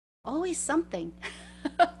always something.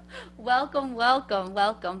 Welcome, welcome,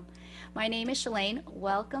 welcome. My name is Shalane.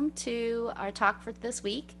 Welcome to our talk for this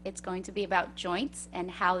week. It's going to be about joints and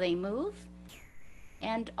how they move,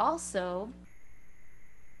 and also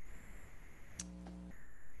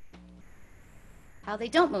how they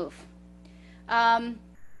don't move. Um,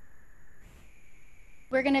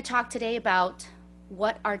 we're going to talk today about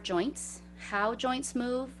what are joints, how joints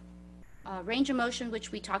move, range of motion,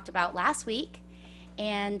 which we talked about last week,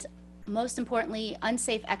 and most importantly,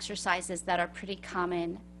 unsafe exercises that are pretty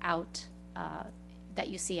common out that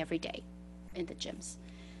you see every day in the gyms.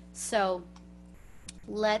 So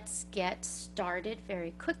let's get started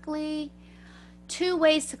very quickly. 2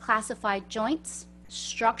 ways to classify joints: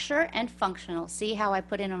 structure and functional. See how I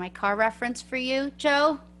put in my car reference for you,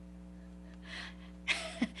 Joe?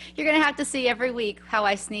 You're going to have to see every week how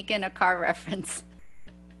I sneak in a car reference.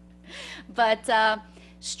 But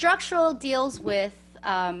structural deals with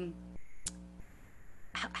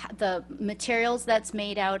the materials that's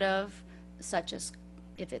made out of, such as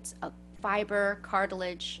if it's a fiber,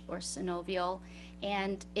 cartilage, or synovial,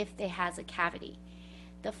 and if it has a cavity.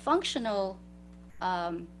 The functional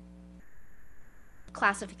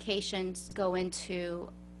classifications go into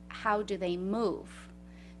how do they move.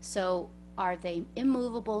 So are they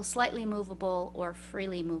immovable, slightly movable, or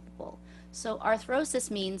freely movable? So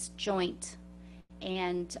arthrosis means joint,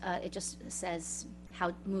 and it just says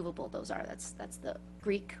how movable those are. That's the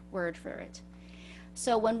Greek word for it.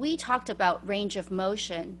 So when we talked about range of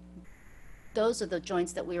motion, those are the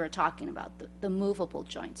joints that we were talking about, the movable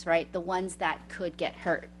joints, right? The ones that could get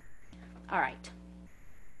hurt. All right.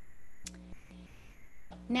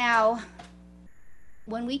 Now,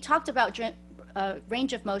 when we talked about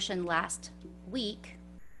range of motion last week,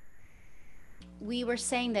 we were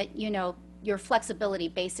saying that, your flexibility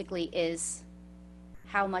basically is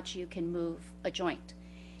how much you can move a joint.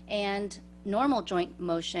 And normal joint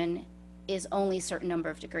motion is only a certain number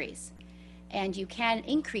of degrees. And you can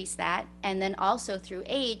increase that, and then also through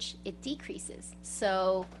age, it decreases.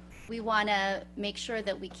 So we want to make sure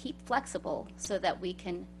that we keep flexible so that we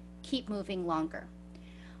can keep moving longer.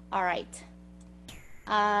 All right,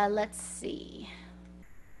 let's see.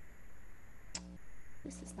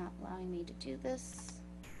 This is not allowing me to do this.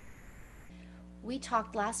 We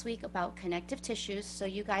talked last week about connective tissues, so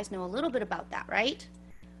you guys know a little bit about that, right?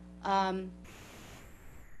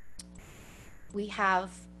 We have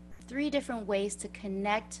 3 different ways to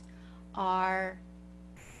connect our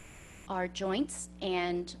joints,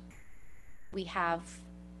 and we have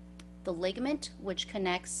the ligament, which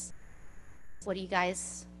connects, what do you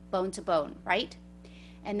guys, bone to bone, right?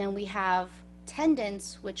 And then we have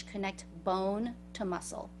tendons, which connect bone to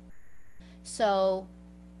muscle. So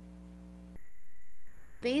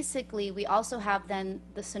basically, we also have then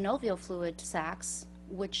the synovial fluid sacs,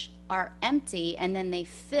 which are empty, and then they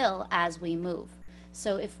fill as we move.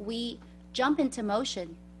 So if we jump into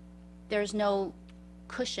motion, there's no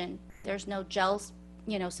cushion, there's no gel,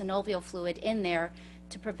 synovial fluid in there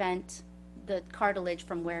to prevent the cartilage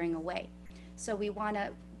from wearing away. So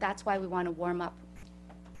that's why we want to warm up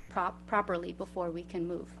properly before we can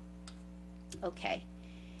move. Okay.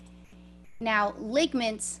 Now,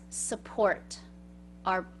 ligaments support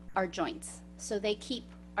our joints. So they keep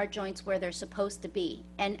our joints where they're supposed to be.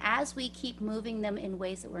 And as we keep moving them in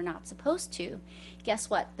ways that we're not supposed to, guess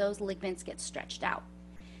what? Those ligaments get stretched out.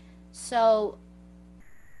 So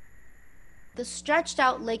the stretched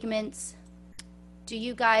out ligaments, do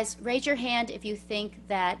you guys raise your hand if you think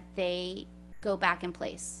that they go back in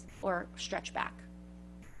place or stretch back?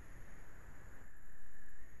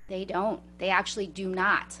 They don't. They actually do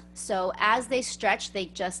not. So as they stretch, they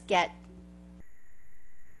just get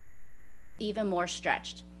even more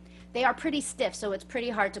stretched. They are pretty stiff, so it's pretty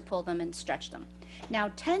hard to pull them and stretch them.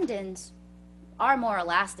 Now, tendons are more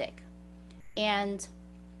elastic, and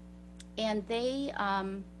they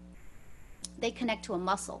connect to a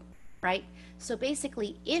muscle, right? So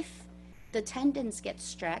basically, if the tendons get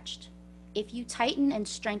stretched, if you tighten and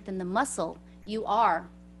strengthen the muscle, you are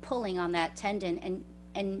pulling on that tendon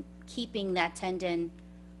and keeping that tendon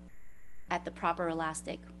at the proper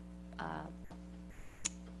elastic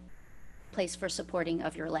place for supporting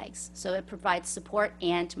of your legs. So it provides support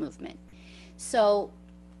and movement. So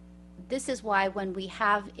this is why when we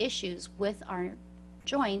have issues with our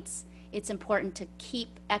joints, it's important to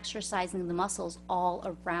keep exercising the muscles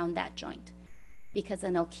all around that joint, because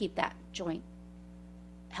then they'll keep that joint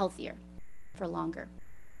healthier for longer.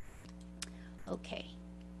 Okay.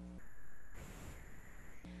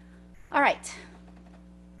 All right.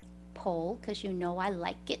 Poll, because you know I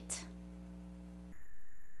like it.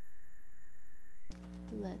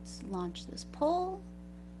 Let's launch this poll.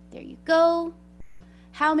 There you go.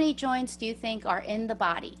 How many joints do you think are in the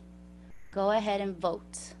body? Go ahead and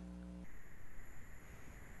vote.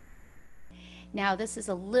 Now, this is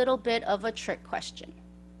a little bit of a trick question.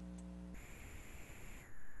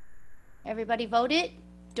 Everybody voted?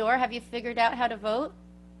 Dor, have you figured out how to vote?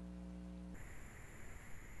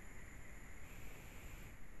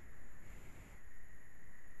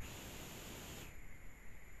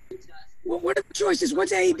 What are the choices?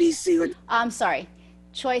 What's A, B, C? I'm sorry.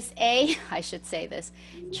 Choice A, I should say this.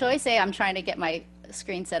 Choice A, I'm trying to get my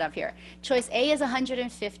screen set up here. Choice A is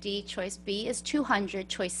 150, choice B is 200,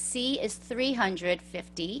 choice C is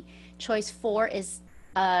 350, choice 4 is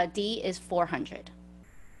D is 400.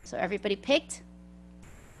 So everybody picked?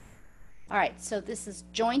 All right, so this is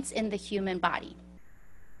joints in the human body.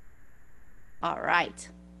 All right.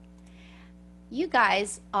 You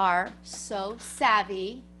guys are so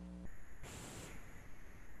savvy.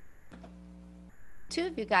 2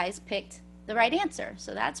 of you guys picked the right answer,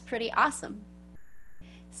 so that's pretty awesome.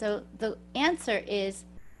 So the answer is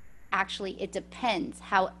actually it depends.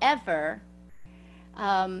 However,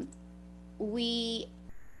 we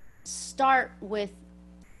start with,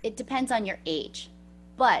 it depends on your age,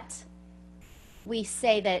 but we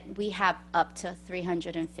say that we have up to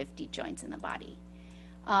 350 joints in the body.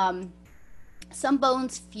 Some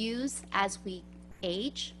bones fuse as we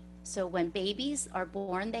age. So when babies are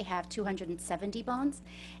born, they have 270 bones,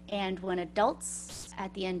 and when adults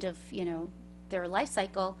at the end of, their life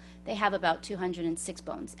cycle, they have about 206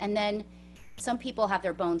 bones. And then some people have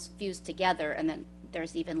their bones fused together, and then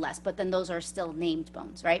there's even less, but then those are still named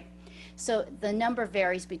bones, right? So the number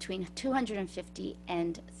varies between 250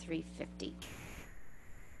 and 350.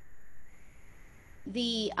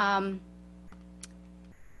 The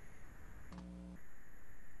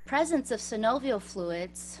presence of synovial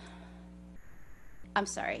fluids, I'm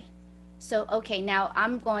sorry. So, okay, now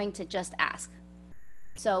I'm going to just ask.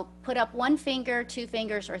 So put up 1 finger, 2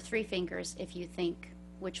 fingers, or 3 fingers if you think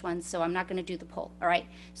which ones. So I'm not going to do the poll, all right?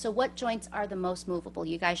 So what joints are the most movable?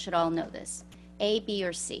 You guys should all know this. A, B,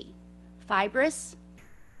 or C? Fibrous,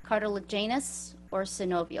 cartilaginous, or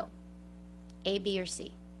synovial? A, B, or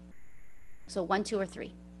C? So 1, 2, or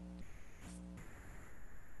 3.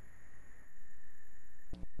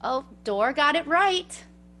 Oh, Dor got it right.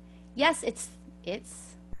 Yes, it's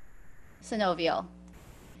synovial.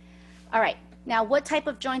 All right, now what type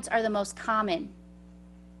of joints are the most common?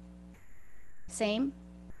 Same,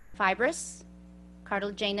 fibrous,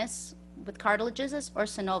 cartilaginous with cartilages, or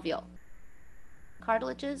synovial?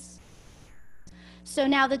 Cartilages. So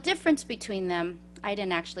now the difference between them, I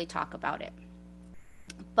didn't actually talk about it.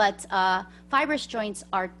 But fibrous joints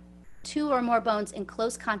are 2 or more bones in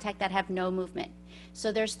close contact that have no movement.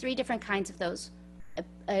 So there's 3 different kinds of those.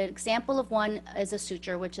 An example of one is a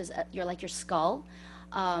suture, which is like your skull.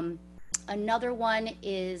 Another one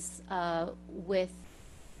is with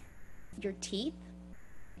your teeth.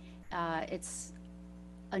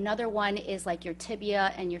 Another one is like your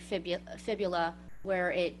tibia and your fibula,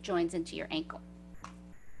 where it joins into your ankle.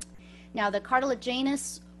 Now the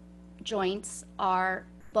cartilaginous joints are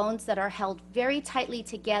bones that are held very tightly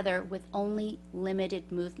together with only limited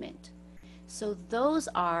movement. So those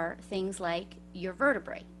are things like your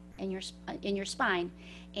vertebrae in your spine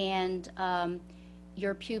and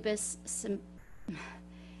your pubis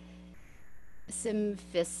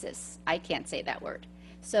symphysis. I can't say that word.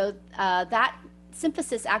 So that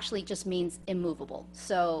symphysis actually just means immovable.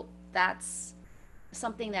 So that's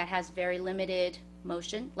something that has very limited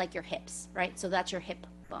motion, like your hips, right? So that's your hip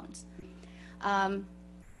bones.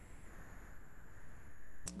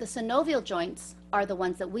 The synovial joints are the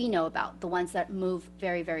ones that we know about, the ones that move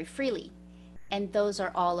very, very freely. And those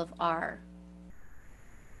are all of our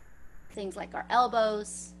things like our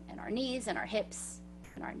elbows and our knees and our hips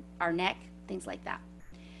and our neck, things like that.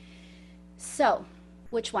 So,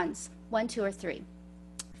 which ones? 1, 2, or 3?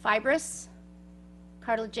 Fibrous,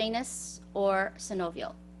 cartilaginous, or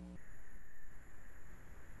synovial?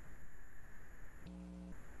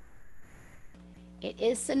 It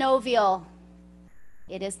is synovial.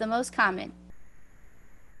 It is the most common.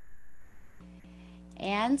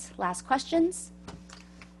 And last questions.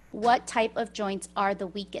 What type of joints are the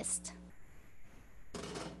weakest?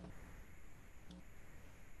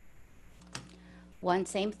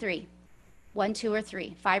 Same 3. 1, 2, or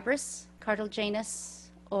 3. Fibrous, cartilaginous,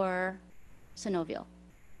 or synovial?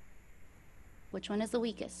 Which one is the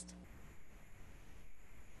weakest?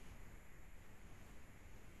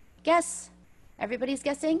 Guess. Everybody's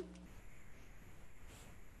guessing?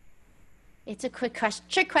 It's a quick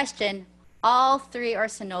trick question. All 3 are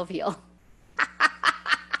synovial.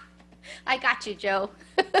 I got you, Joe.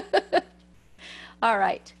 All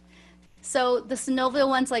right. So the synovial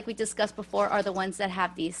ones, like we discussed before, are the ones that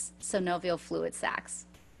have these synovial fluid sacs.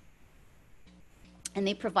 And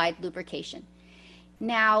they provide lubrication.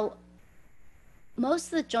 Now, most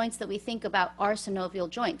of the joints that we think about are synovial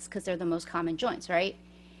joints because they're the most common joints, right?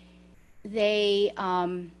 We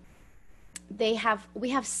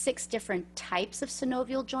have 6 different types of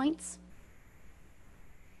synovial joints.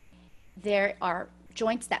 There are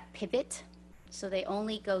joints that pivot, so they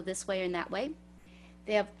only go this way and that way.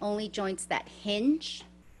 They have only joints that hinge,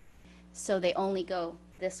 so they only go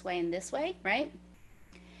this way and this way, right?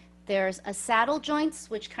 There's a saddle joints,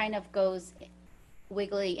 which kind of goes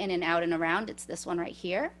wiggly in and out and around. It's this one right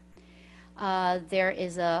here. There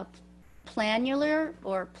is a planular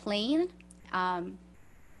or plane. Now,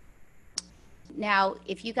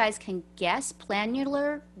 if you guys can guess,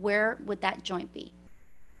 planular, where would that joint be?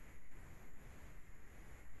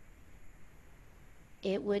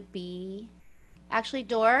 It would be, actually,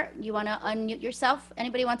 Dor, you want to unmute yourself?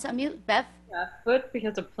 Anybody wants to unmute? Bev? Yeah, foot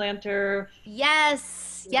because of plantar.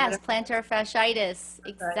 Yes, yes, plantar fasciitis,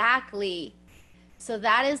 exactly. So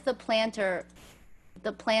that is the plantar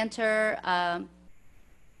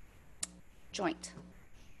joint.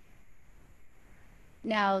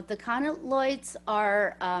 Now, the condyloids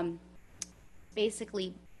are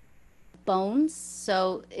basically bones,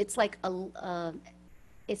 so it's like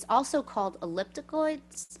it's also called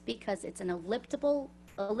ellipticoids because it's an elliptical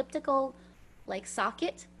like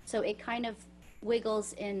socket. So it kind of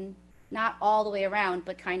wiggles in not all the way around,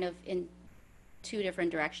 but kind of in 2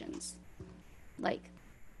 different directions, like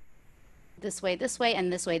this way,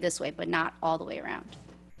 and this way, but not all the way around.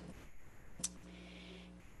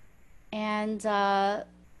 And the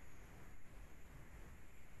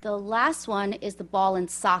last one is the ball and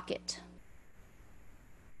socket.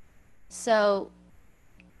 So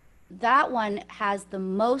that one has the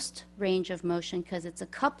most range of motion because it's a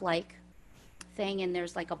cup-like thing and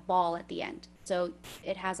there's like a ball at the end. So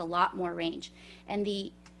it has a lot more range. And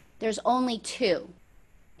there's only 2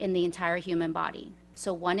 in the entire human body.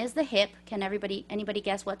 So one is the hip. Can anybody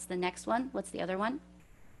guess what's the next one? What's the other one?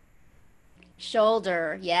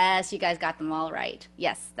 Shoulder. Yes, you guys got them all right.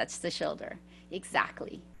 Yes, that's the shoulder.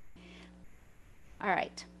 Exactly. All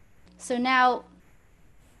right. So now,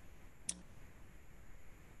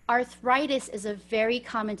 arthritis is a very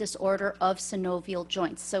common disorder of synovial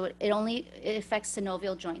joints. So it affects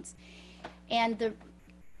synovial joints. And the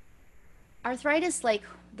arthritis, like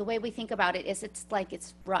the way we think about it is it's like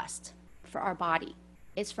it's rust for our body.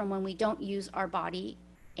 It's from when we don't use our body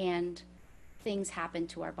and things happen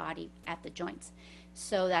to our body at the joints.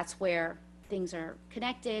 So that's where things are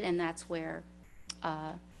connected and that's where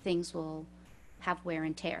things will have wear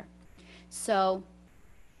and tear. So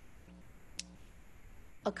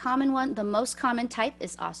a common one, the most common type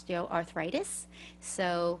is osteoarthritis.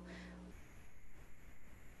 So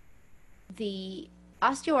the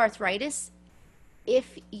osteoarthritis,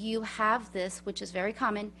 if you have this, which is very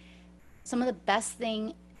common, some of the best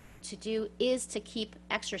thing to do is to keep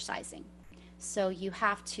exercising. So you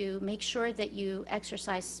have to make sure that you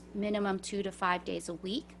exercise minimum 2 to 5 days a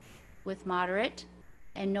week with moderate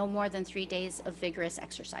and no more than 3 days of vigorous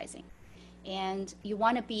exercising. And you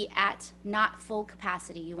want to be at not full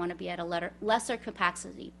capacity. You want to be at a lesser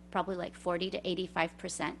capacity, probably like 40 to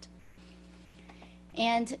 85%.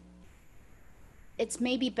 And it's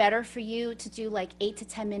maybe better for you to do like 8 to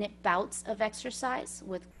 10 minute bouts of exercise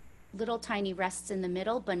with little tiny rests in the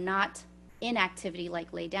middle, but not inactivity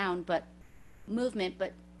like lay down, but movement,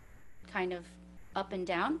 but kind of up and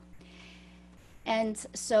down. And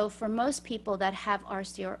so for most people that have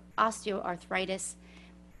osteoarthritis,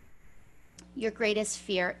 your greatest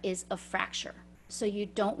fear is a fracture. So you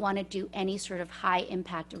don't want to do any sort of high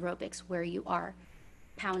impact aerobics where you are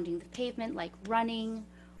pounding the pavement like running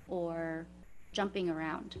or jumping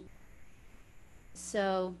around.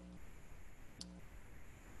 So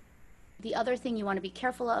the other thing you want to be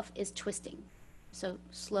careful of is twisting. So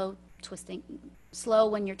slow twisting, slow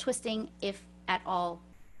when you're twisting, if at all,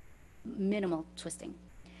 minimal twisting.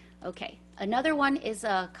 Okay, another one is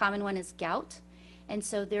a common one is gout. And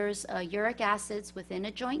so there's uric acids within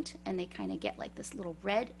a joint and they kind of get like this little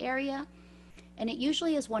red area. And it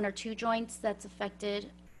usually is 1 or 2 joints that's affected,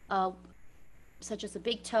 such as a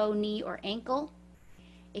big toe, knee, or ankle.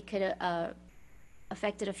 It could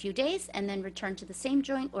affect it a few days and then return to the same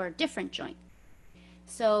joint or a different joint.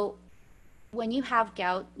 So when you have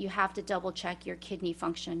gout, you have to double check your kidney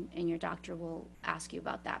function and your doctor will ask you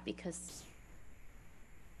about that because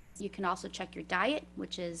you can also check your diet,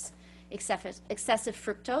 which is excessive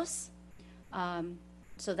fructose.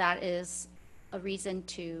 So that is a reason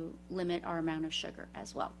to limit our amount of sugar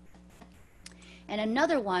as well. And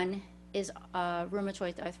another one is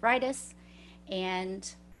rheumatoid arthritis,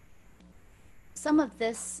 and some of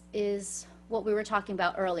this is what we were talking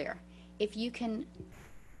about earlier. If you can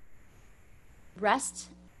rest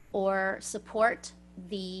or support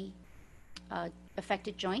the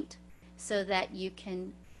affected joint so that you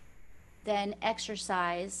can then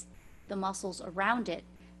exercise the muscles around it,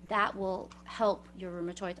 that will help your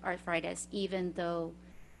rheumatoid arthritis, even though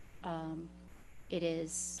it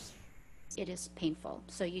is painful.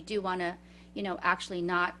 So you do want to, actually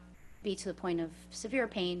not be to the point of severe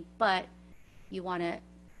pain, but you want to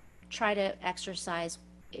try to exercise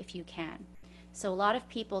if you can. So a lot of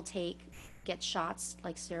people get shots,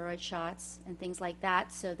 like steroid shots and things like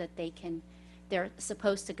that, so that they're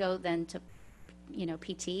supposed to go then to,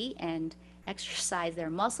 PT and exercise their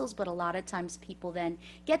muscles, but a lot of times people then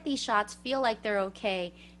get these shots, feel like they're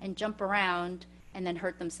okay, and jump around and then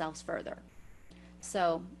hurt themselves further.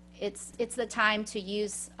 So it's the time to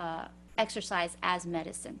use exercise as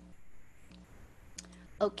medicine.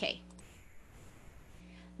 Okay.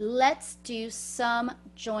 Let's do some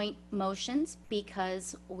joint motions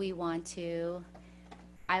because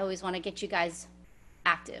I always want to get you guys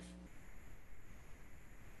active.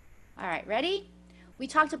 All right, ready? We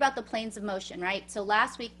talked about the planes of motion, right? So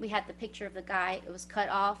last week we had the picture of the guy, it was cut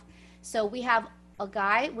off. So we have a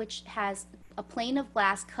guy which has a plane of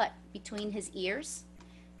glass cut between his ears.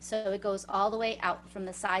 So it goes all the way out from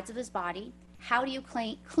the sides of his body. How do you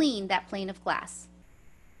clean that plane of glass?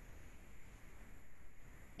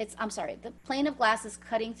 The plane of glass is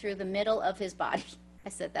cutting through the middle of his body. I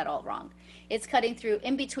said that all wrong. It's cutting through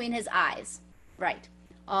in between his eyes, right,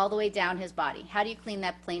 all the way down his body. How do you clean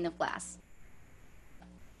that plane of glass?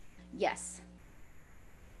 Yes.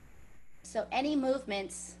 So any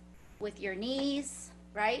movements with your knees,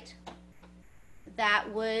 right,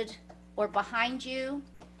 or behind you.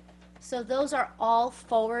 So those are all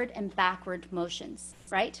forward and backward motions,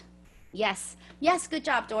 right? Yes, good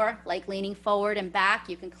job, Dora. Like leaning forward and back,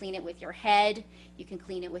 you can clean it with your head, you can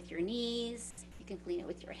clean it with your knees, you can clean it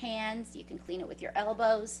with your hands, you can clean it with your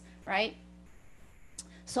elbows, right?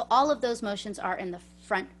 So all of those motions are in the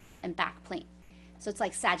front and back plane. So it's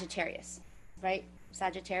like Sagittarius, right?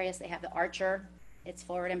 Sagittarius, they have the archer, it's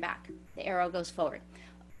forward and back. The arrow goes forward.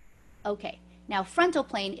 Okay, now frontal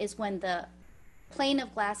plane is when the plane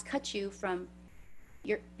of glass cuts you from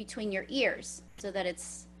between your ears so that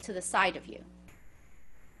it's to the side of you.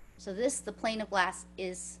 So the plane of glass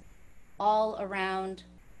is all around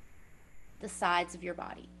the sides of your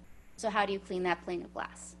body. So how do you clean that plane of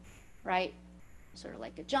glass, right? Sort of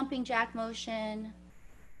like a jumping jack motion.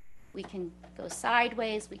 We can go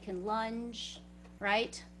sideways, we can lunge,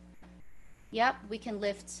 right? Yep, we can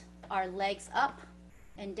lift our legs up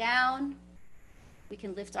and down. We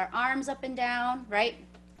can lift our arms up and down, right?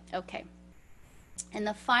 Okay. And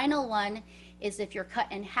the final one is if you're cut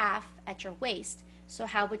in half at your waist. So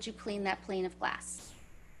how would you clean that plane of glass?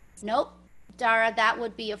 Nope. Dara, that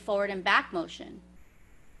would be a forward and back motion.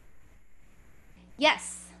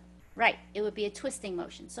 Yes, right. It would be a twisting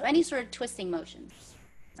motion. So any sort of twisting motion,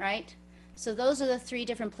 right? So those are the 3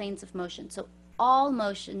 different planes of motion. So all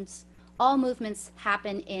movements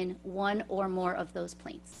happen in one or more of those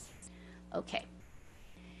planes. Okay.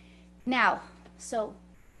 Now, so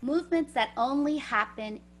movements that only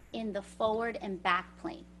happen in the forward and back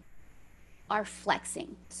plane are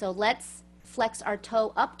flexing. So let's flex our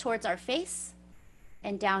toe up towards our face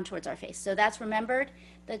and down towards our face. So that's remembered,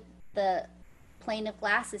 the plane of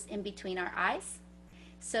glass is in between our eyes.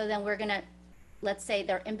 So then we're gonna, let's say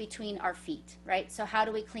they're in between our feet, right? So how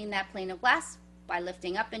do we clean that plane of glass? By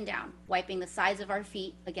lifting up and down, wiping the sides of our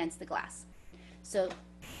feet against the glass. So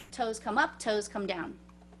toes come up, toes come down.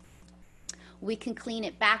 We can clean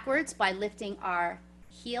it backwards by lifting our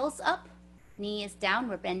heels up, knee is down,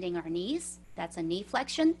 we're bending our knees. That's a knee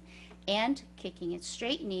flexion. And kicking it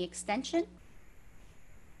straight, knee extension.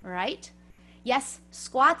 Right? Yes,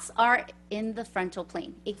 squats are in the frontal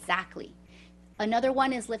plane, exactly. Another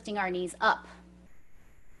one is lifting our knees up.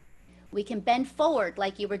 We can bend forward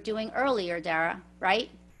like you were doing earlier, Dara, right?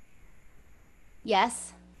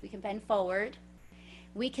 Yes, we can bend forward.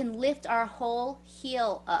 We can lift our whole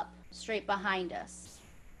heel up straight behind us,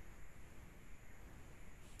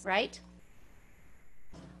 right?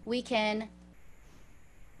 We can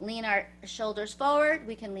lean our shoulders forward,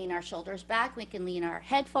 we can lean our shoulders back, we can lean our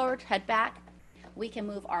head forward, head back. We can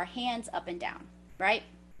move our hands up and down, right?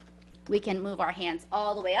 We can move our hands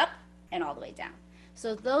all the way up and all the way down.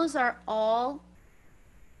 So those are all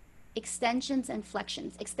extensions and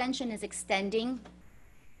flexions. Extension is extending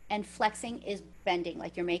and flexing is bending,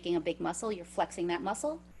 like you're making a big muscle, you're flexing that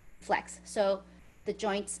muscle, flex. So the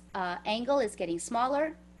joint's angle is getting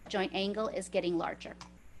smaller, joint angle is getting larger.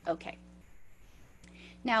 Okay.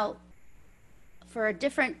 Now, for a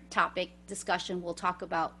different topic discussion, we'll talk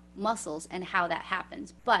about muscles and how that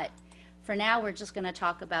happens. But for now, we're just going to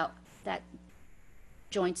talk about that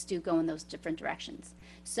joints do go in those different directions.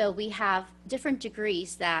 So we have different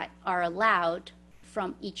degrees that are allowed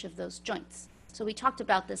from each of those joints. So we talked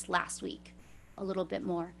about this last week a little bit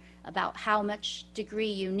more about how much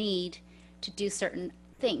degree you need to do certain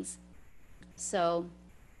things. So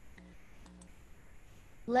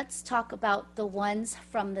let's talk about the ones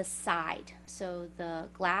from the side. So the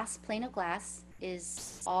glass, plane of glass,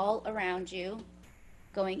 is all around you,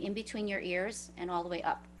 going in between your ears and all the way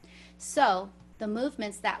up. So the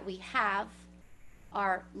movements that we have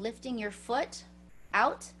are lifting your foot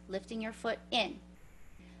out, lifting your foot in,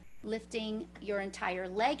 lifting your entire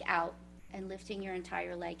leg out, and lifting your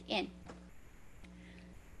entire leg in.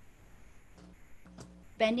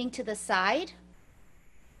 Bending to the side,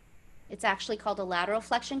 it's actually called a lateral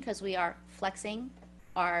flexion because we are flexing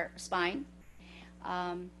our spine.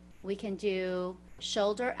 We can do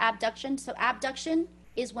shoulder abduction. So abduction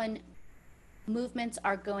is when movements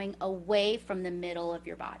are going away from the middle of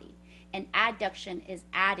your body. And adduction is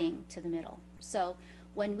adding to the middle. So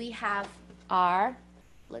when we have our,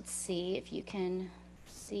 let's see if you can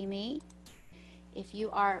see me. If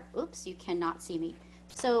you are, oops, you cannot see me.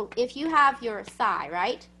 So if you have your thigh,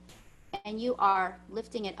 right, and you are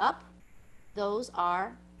lifting it up, those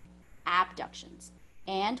are abductions.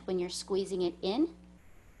 And when you're squeezing it in,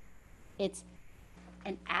 it's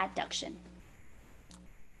an adduction.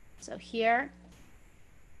 So here,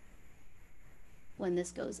 when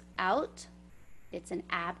this goes out, it's an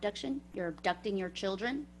abduction. You're abducting your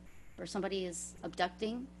children, or somebody is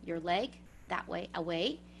abducting your leg that way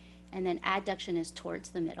away. And then adduction is towards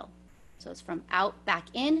the middle. So it's from out back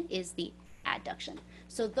in is the adduction.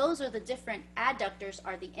 So those are the different adductors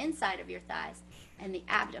are the inside of your thighs, and the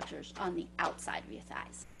abductors on the outside of your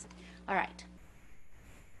thighs. All right.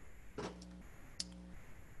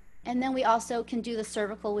 And then we also can do the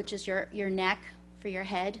cervical, which is your neck for your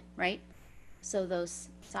head, right? So those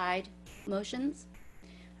side motions.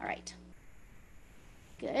 All right.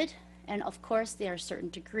 Good. And of course, there are certain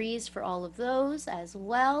degrees for all of those as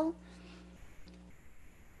well.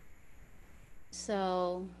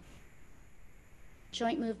 So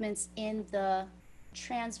joint movements in the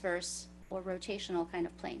transverse or rotational kind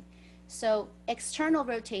of plane. So external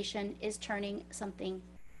rotation is turning something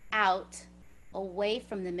out away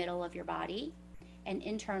from the middle of your body, and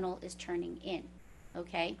internal is turning in,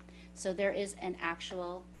 okay? So there is an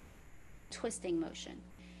actual twisting motion.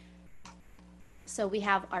 So we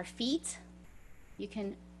have our feet. You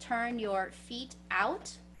can turn your feet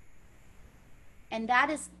out, and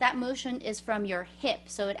that motion is from your hip.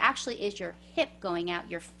 So it actually is your hip going out.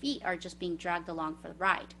 Your feet are just being dragged along for the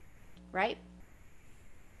ride, right?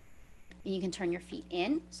 And you can turn your feet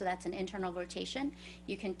in, so that's an internal rotation.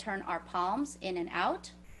 You can turn our palms in and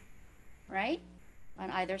out, right,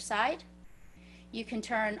 on either side. You can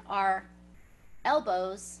turn our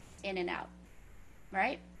elbows in and out,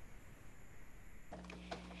 right?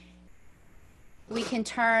 We can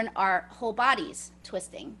turn our whole bodies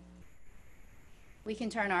twisting. We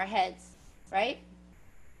can turn our heads, right?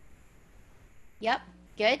 Yep,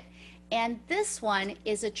 good. And this one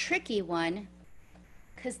is a tricky one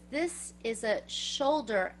because this is a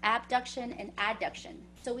shoulder abduction and adduction.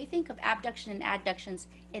 So we think of abduction and adductions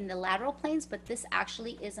in the lateral planes, but this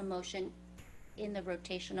actually is a motion in the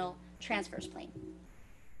rotational transverse plane.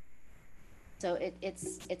 So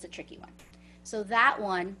it's a tricky one. So that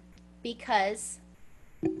one, because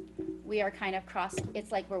we are kind of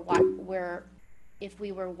it's like if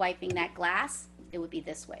we were wiping that glass, it would be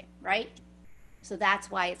this way, right? So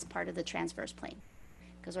that's why it's part of the transverse plane,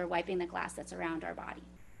 because we're wiping the glass that's around our body.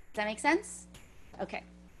 Does that make sense? Okay.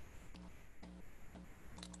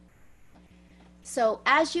 So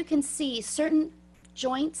as you can see, certain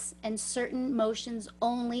joints and certain motions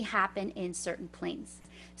only happen in certain planes.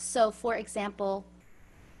 So for example,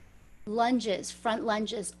 lunges, front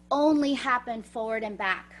lunges, only happen forward and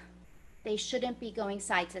back. They shouldn't be going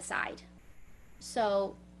side to side.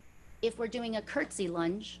 So if we're doing a curtsy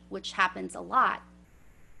lunge, which happens a lot,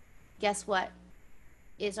 guess what?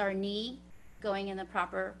 Is our knee going in the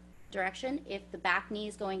proper direction if the back knee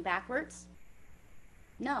is going backwards?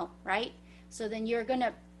 No, right? So then you're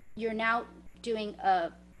now doing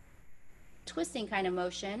a twisting kind of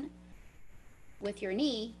motion with your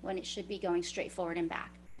knee when it should be going straight forward and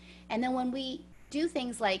back. And then when we do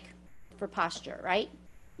things like for posture, right?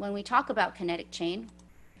 When we talk about kinetic chain,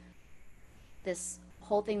 this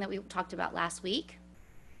whole thing that we talked about last week,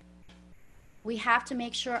 we have to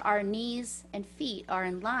make sure our knees and feet are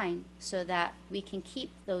in line so that we can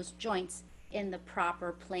keep those joints in the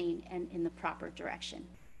proper plane and in the proper direction.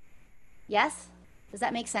 Yes? Does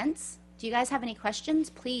that make sense? Do you guys have any questions?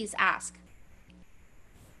 Please ask.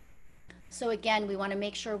 So again, we want to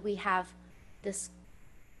make sure we have this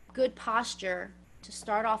good posture to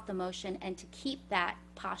start off the motion and to keep that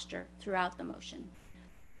posture throughout the motion.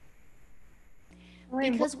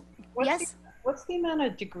 Elaine, Because, what's yes? what's the amount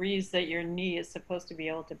of degrees that your knee is supposed to be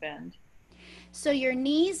able to bend? So your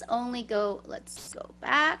knees only go, let's go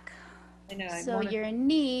back. I know. I So wanna- your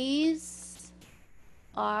knees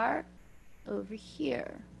are over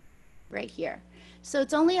here, right here. So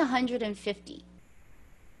it's only 150.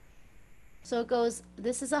 So it goes,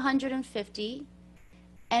 this is 150,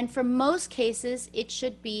 and for most cases, it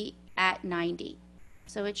should be at 90.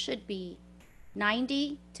 So it should be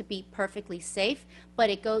 90 to be perfectly safe, but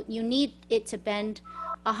you need it to bend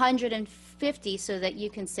 150 so that you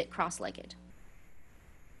can sit cross-legged.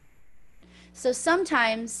 So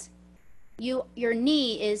sometimes your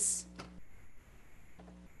knee is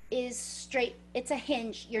straight. It's a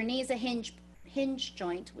hinge. Your knee is a hinge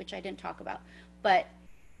joint, which I didn't talk about, but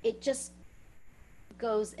it just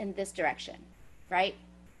goes in this direction, right?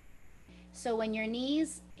 So when your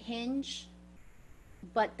knees hinge,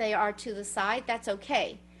 but they are to the side, that's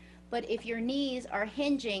okay. But if your knees are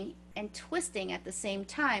hinging and twisting at the same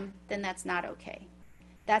time, then that's not okay.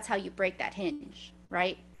 That's how you break that hinge,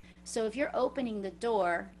 right? So if you're opening the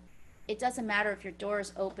door, it doesn't matter if your door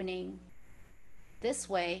is opening this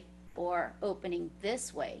way or opening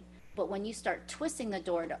this way. But when you start twisting the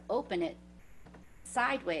door to open it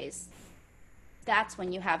sideways, that's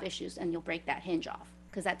when you have issues and you'll break that hinge off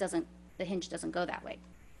because the hinge doesn't go that way.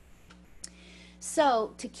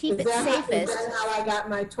 So to keep it safest, Is that how I got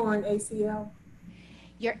my torn ACL?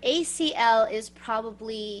 your ACL is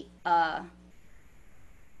probably,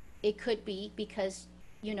 it could be because,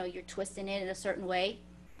 you're twisting it in a certain way.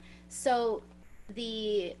 So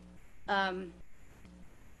the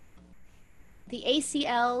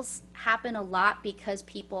ACLs happen a lot because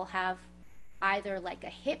people have either like a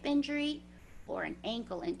hip injury or an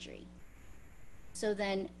ankle injury. So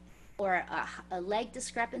then, or a leg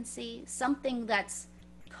discrepancy, something that's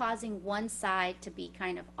causing one side to be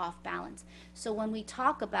kind of off balance. So when we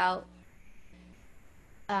talk about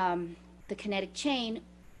the kinetic chain,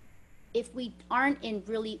 if we aren't in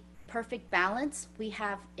really perfect balance, we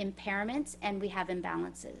have impairments and we have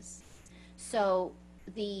imbalances. So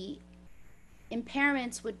the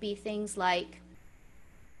impairments would be things like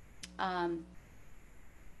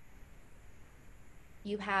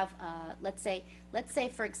you have, let's say,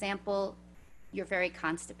 for example, you're very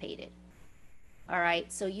constipated. All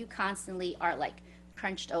right, so you constantly are like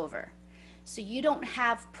crunched over. So you don't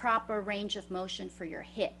have proper range of motion for your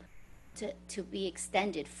hip to be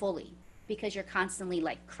extended fully because you're constantly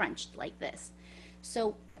like crunched like this.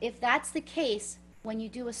 So if that's the case, when you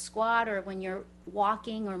do a squat or when you're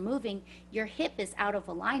walking or moving, your hip is out of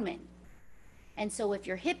alignment. And so if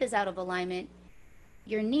your hip is out of alignment,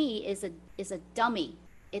 your knee is a dummy.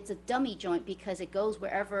 It's a dummy joint because it goes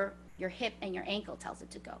wherever your hip and your ankle tells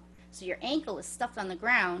it to go. So your ankle is stuffed on the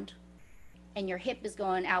ground and your hip is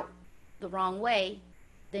going out the wrong way.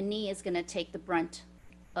 The knee is going to take the brunt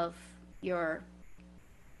of your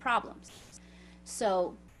problems.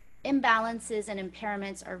 So imbalances and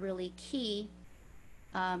impairments are really key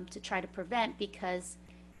to try to prevent because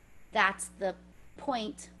that's the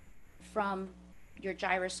point from your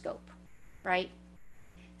gyroscope, right?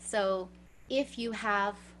 So if you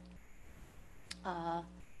have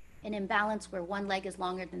an imbalance where one leg is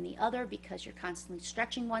longer than the other because you're constantly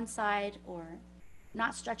stretching one side or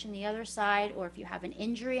not stretching the other side, or if you have an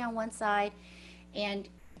injury on one side and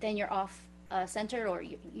then you're off center, or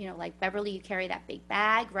like Beverly, you carry that big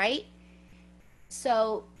bag, right?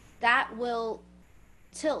 So that will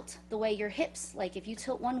tilt the way your hips, like if you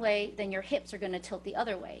tilt one way, then your hips are going to tilt the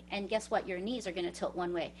other way. And guess what? Your knees are going to tilt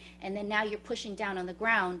one way. And then now you're pushing down on the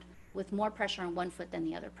ground with more pressure on one foot than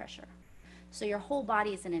the other pressure. So your whole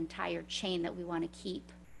body is an entire chain that we want to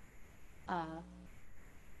keep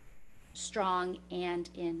strong and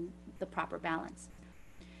in the proper balance.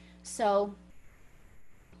 So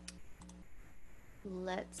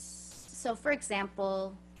for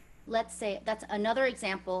example, let's say that's another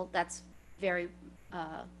example that's very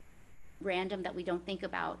random that we don't think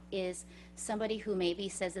about is somebody who maybe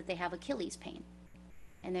says that they have Achilles pain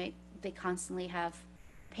and they constantly have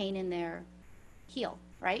pain in their heel,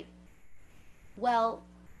 right? Well,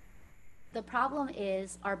 the problem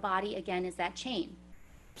is our body, again, is that chain.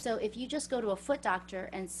 So if you just go to a foot doctor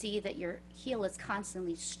and see that your heel is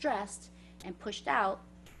constantly stressed and pushed out,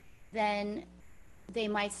 then they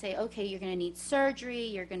might say, okay, you're going to need surgery,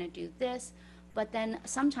 you're going to do this. But then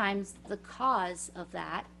sometimes the cause of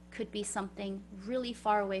that could be something really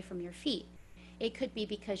far away from your feet. It could be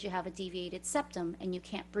because you have a deviated septum and you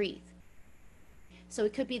can't breathe. So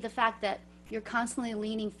it could be the fact that you're constantly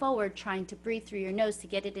leaning forward trying to breathe through your nose to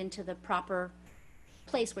get it into the proper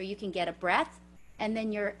place where you can get a breath, and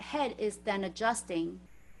then your head is then adjusting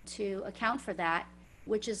to account for that,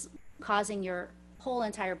 which is causing your whole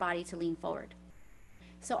entire body to lean forward.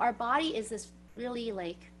 So our body is this really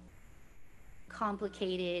like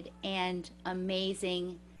complicated and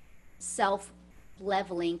amazing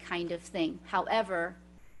self-leveling kind of thing. However,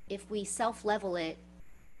 if we self-level it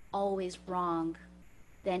always wrong,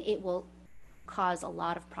 then it will cause a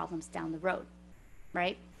lot of problems down the road,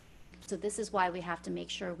 right? So this is why we have to make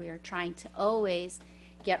sure we are trying to always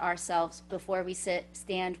get ourselves, before we sit,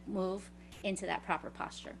 stand, move, into that proper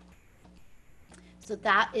posture. So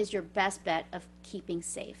that is your best bet of keeping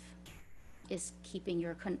safe, is keeping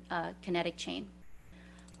your kinetic chain.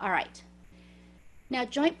 All right. Now,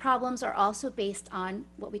 joint problems are also based on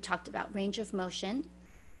what we talked about, range of motion,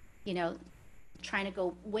 you know, trying to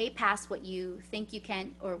go way past what you think you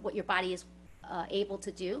can, or what your body is able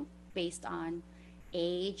to do based on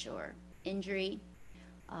age or injury,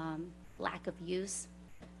 lack of use,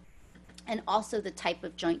 and also the type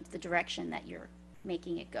of joint, the direction that you're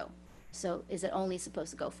making it go. So is it only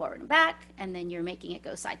supposed to go forward and back, and then you're making it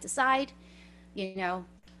go side to side, you know,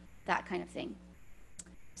 that kind of thing.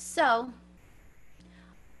 So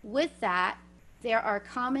with that, there are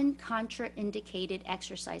common contraindicated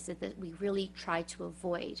exercises that we really try to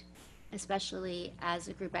avoid, especially as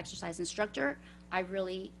a group exercise instructor. I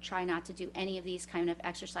really try not to do any of these kind of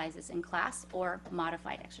exercises in class or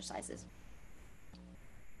modified exercises.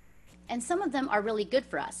 And some of them are really good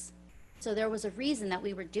for us. So there was a reason that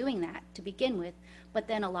we were doing that to begin with, but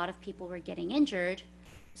then a lot of people were getting injured.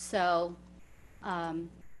 So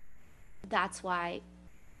that's why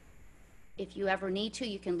if you ever need to,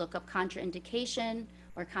 you can look up contraindication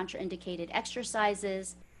or contraindicated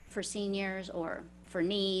exercises for seniors or for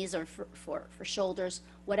knees or for shoulders,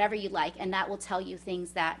 whatever you like, and that will tell you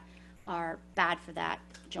things that are bad for that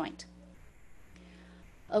joint.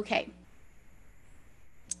 Okay.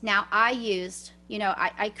 Now I used, you know,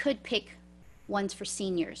 I could pick ones for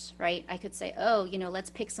seniors, right? I could say, oh, you know, let's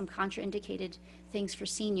pick some contraindicated things for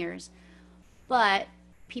seniors, but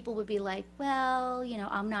people would be like, well, you know,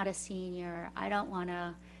 I'm not a senior.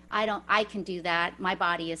 I can do that. My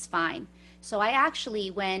body is fine. So I actually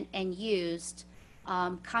went and used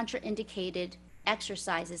contraindicated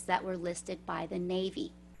exercises that were listed by the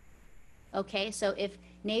Navy. Okay, so if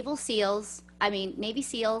Navy SEALs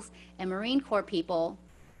and Marine Corps people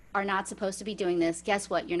are not supposed to be doing this, guess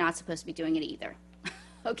what? You're not supposed to be doing it either.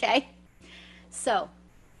 Okay? So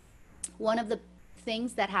one of the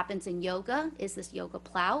things that happens in yoga is this yoga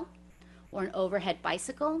plow or an overhead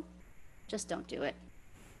bicycle. Just don't do it.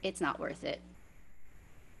 It's not worth it.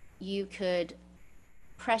 You could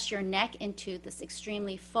press your neck into this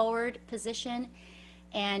extremely forward position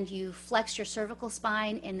and you flex your cervical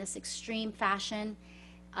spine in this extreme fashion.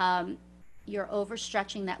 You're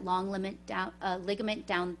overstretching that long ligament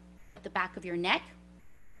down the back of your neck,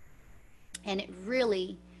 and it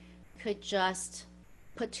really could just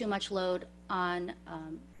put too much load on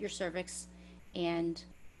your cervix. And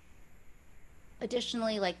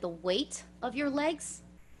additionally, like, the weight of your legs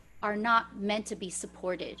are not meant to be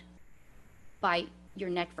supported by your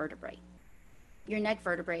neck vertebrae. Your neck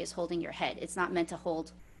vertebrae is holding your head. It's not meant to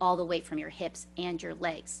hold all the weight from your hips and your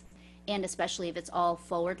legs. And especially if it's all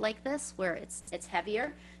forward like this, where it's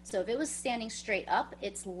heavier. So if it was standing straight up,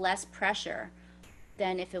 it's less pressure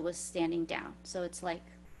than if it was standing down. So it's like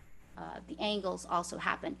the angles also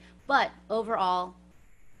happen. But overall,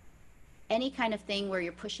 any kind of thing where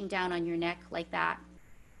you're pushing down on your neck like that,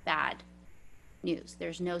 bad news.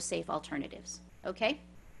 There's no safe alternatives. Okay?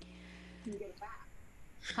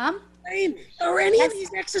 Are any of these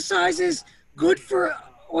exercises good for,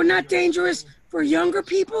 or not dangerous for younger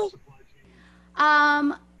people?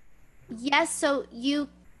 Yes, so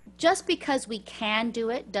just because we can do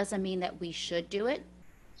it doesn't mean that we should do it.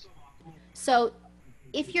 So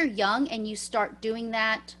if you're young and you start doing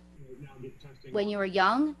that when you were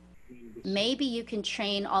young, maybe you can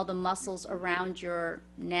train all the muscles around your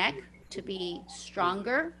neck to be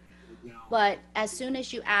stronger. But as soon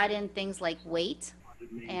as you add in things like weight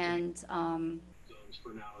and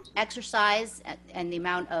exercise and the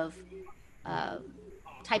amount of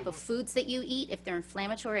type of foods that you eat, if they're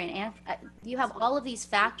inflammatory, and you have all of these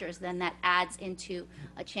factors, then that adds into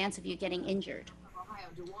a chance of you getting injured.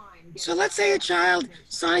 So let's say a child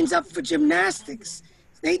signs up for gymnastics.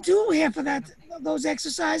 they do half of those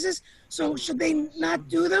exercises. So should they not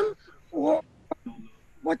do them, or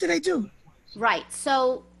what do they do? Right.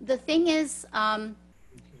 So the thing is,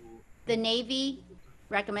 the Navy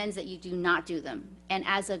recommends that you do not do them. And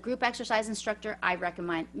as a group exercise instructor, I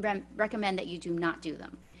recommend that you do not do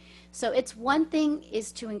them. So it's one thing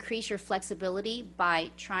is to increase your flexibility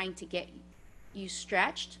by trying to get you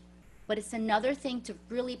stretched, but it's another thing to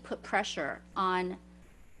really put pressure on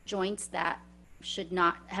joints that should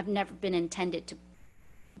not have never been intended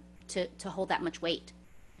to hold that much weight.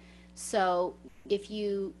 So if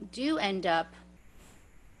you do end up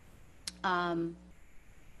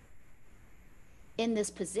in this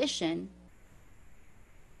position,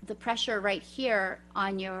 the pressure right here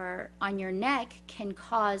on your neck can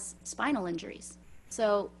cause spinal injuries.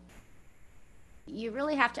 So you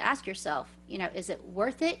really have to ask yourself, you know, is it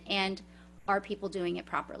worth it, and are people doing it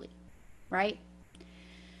properly, right?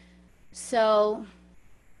 So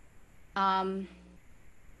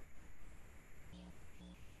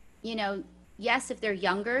you know, yes, if they're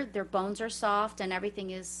younger, their bones are soft and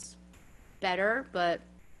everything is better, but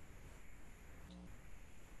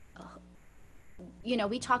you know,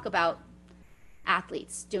 we talk about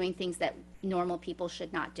athletes doing things that normal people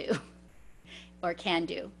should not do or can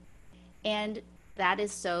do. And that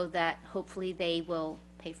is so that hopefully they will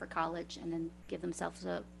pay for college and then give themselves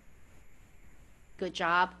a good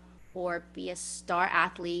job or be a star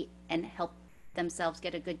athlete and help themselves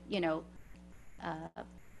get a good, you know,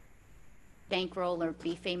 bankroll or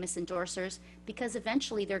be famous endorsers, because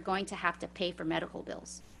eventually they're going to have to pay for medical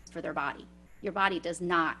bills for their body. Your body does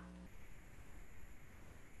not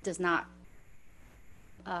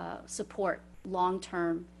support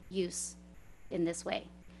long-term use in this way.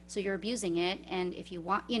 So you're abusing it, and if you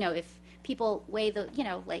want, you know, if people weigh the, you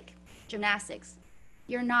know, like gymnastics,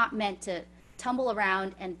 you're not meant to tumble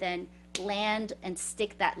around and then land and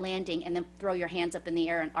stick that landing and then throw your hands up in the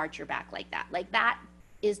air and arch your back like that. Like that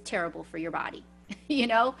is terrible for your body, you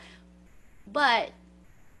know? But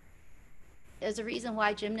there's a reason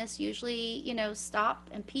why gymnasts usually, you know, stop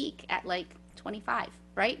and peak at like 25,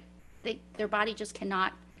 right? Their body just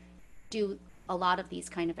cannot do a lot of these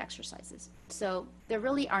kind of exercises. So they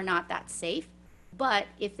really are not that safe. But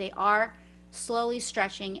if they are slowly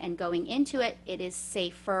stretching and going into it, it is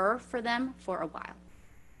safer for them for a while.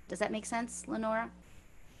 Does that make sense, Lenora?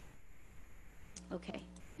 Okay.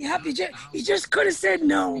 Yep, you just could have said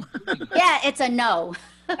no. Yeah, it's a no.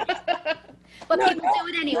 But No, people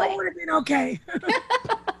do it anyway. That would have been okay.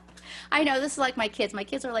 I know, this is like my kids. My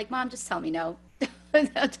kids are like, Mom, just tell me no.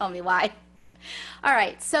 Don't tell me why. All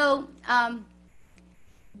right, so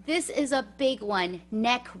this is a big one,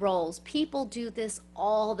 neck rolls. People do this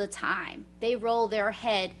all the time. They roll their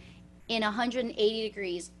head in 180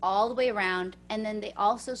 degrees all the way around, and then they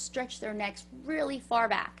also stretch their necks really far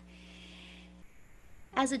back.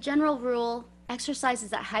 As a general rule, exercises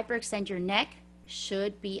that hyperextend your neck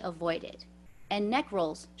should be avoided, and neck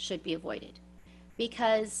rolls should be avoided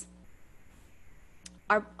because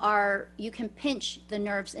you can pinch the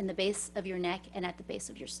nerves in the base of your neck and at the base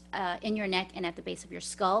of your in your neck and at the base of your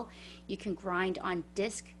skull. You can grind on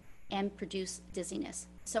disc and produce dizziness.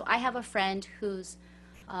 So I have a friend whose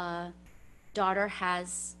daughter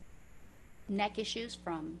has neck issues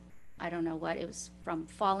from, I don't know what, it was from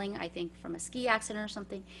falling, I think from a ski accident or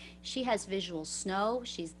something. She has visual snow.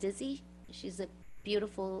 She's dizzy. She's a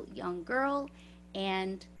beautiful young girl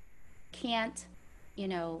and can't, you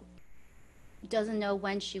know, doesn't know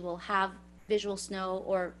when she will have visual snow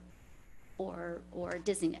or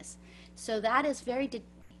dizziness. So that is very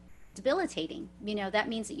debilitating. You know, that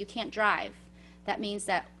means that you can't drive. That means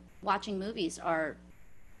that watching movies are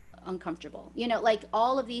uncomfortable. You know, like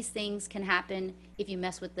all of these things can happen if you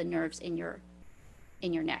mess with the nerves in your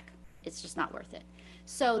neck. It's just not worth it.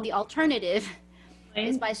 So the alternative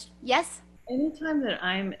is by, yes? Anytime that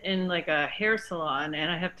I'm in like a hair salon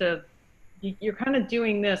and I have to, you're kind of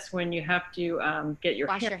doing this when you have to get your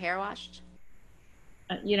Wash your hair washed?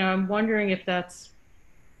 You know, I'm wondering if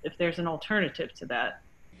there's an alternative to that.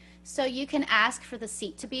 So you can ask for the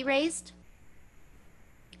seat to be raised,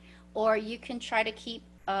 or you can try to keep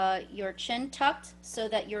your chin tucked so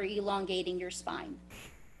that you're elongating your spine.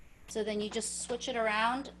 So then you just switch it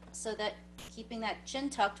around so that keeping that chin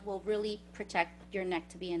tucked will really protect your neck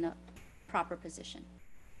to be in a proper position,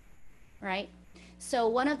 right? So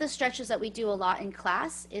one of the stretches that we do a lot in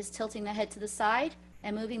class is tilting the head to the side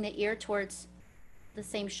and moving the ear towards the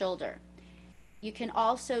same shoulder. You can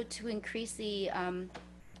also, to increase the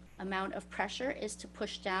amount of pressure, is to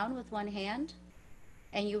push down with one hand,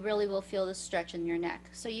 and you really will feel the stretch in your neck.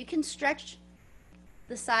 So you can stretch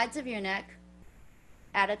the sides of your neck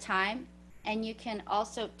at a time And you can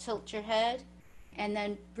also tilt your head and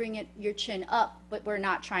then bring your chin up, but we're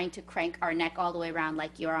not trying to crank our neck all the way around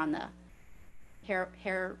like you're on the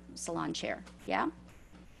hair salon chair. Yeah?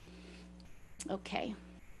 Okay.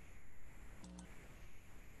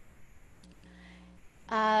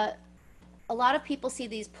 A lot of people see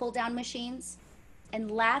these pull down machines, and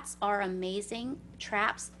lats are amazing.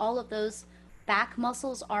 Traps, all of those back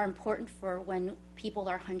muscles are important for when people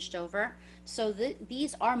are hunched over. So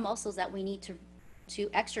these are muscles that we need to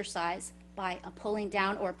exercise by a pulling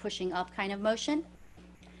down or pushing up kind of motion.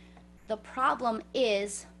 The problem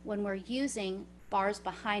is when we're using bars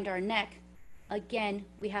behind our neck, again,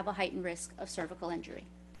 we have a heightened risk of cervical injury.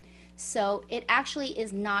 So it actually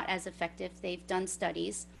is not as effective. They've done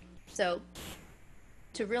studies. So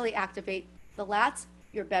to really activate the lats,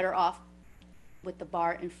 you're better off with the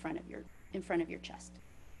bar in front of your chest.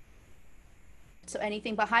 So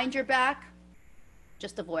anything behind your back,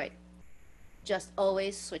 just avoid. Just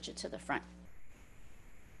always switch it to the front.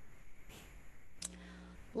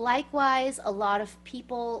 Likewise, a lot of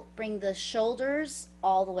people bring the shoulders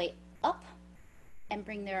all the way up and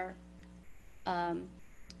bring their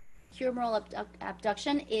humeral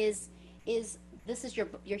abduction is this is your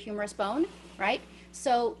humerus bone, right?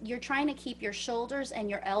 So you're trying to keep your shoulders and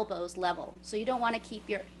your elbows level. So you don't want to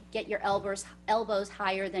get your elbows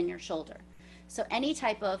higher than your shoulder. So any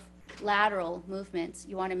type of lateral movements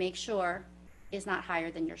you want to make sure is not higher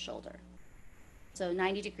than your shoulder. So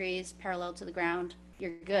 90 degrees parallel to the ground,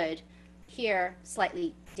 you're good. Here,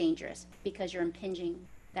 slightly dangerous because you're impinging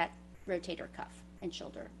that rotator cuff and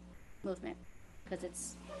shoulder movement because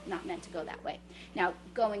it's not meant to go that way. Now,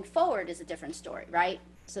 going forward is a different story, right?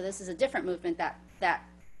 So this is a different movement that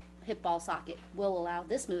hip ball socket will allow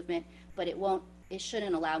this movement, but it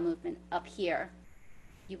shouldn't allow movement up here.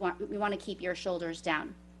 We want to keep your shoulders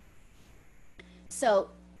down. So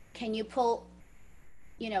can you pull,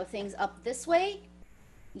 things up this way?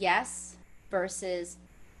 Yes, versus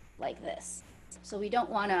like this. So we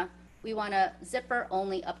want to zipper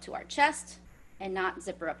only up to our chest and not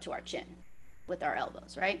zipper up to our chin with our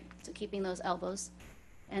elbows, right? So keeping those elbows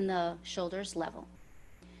and the shoulders level.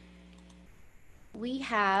 We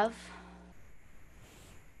have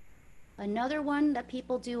another one that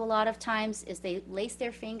people do a lot of times is they lace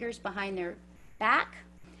their fingers behind their back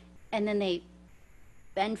and then they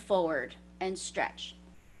bend forward and stretch.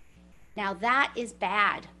 Now that is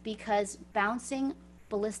bad because bouncing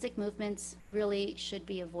ballistic movements really should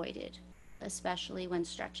be avoided, especially when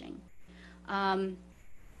stretching. And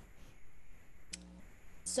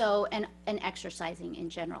exercising in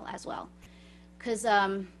general as well. Because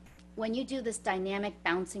when you do this dynamic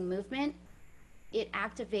bouncing movement, it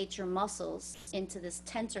activates your muscles into this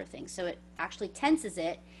tensor thing. So it actually tenses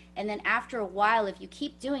it. And then after a while, if you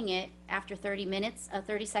keep doing it, after 30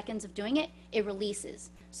 seconds of doing it, it releases.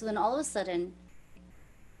 So then all of a sudden,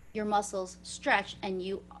 your muscles stretch and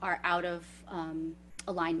you are out of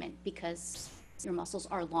alignment because your muscles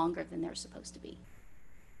are longer than they're supposed to be,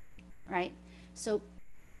 right? So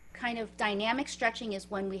kind of dynamic stretching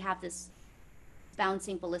is when we have this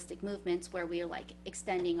bouncing ballistic movements where we are like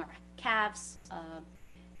extending our calves,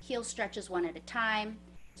 heel stretches one at a time.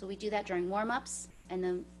 So we do that during warm-ups, and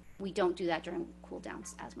then we don't do that during cool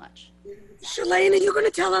downs as much. Shalane, are you going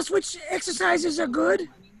to tell us which exercises are good?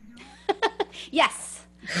 Yes.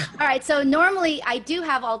 All right. So normally I do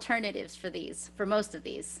have alternatives for most of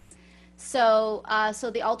these. So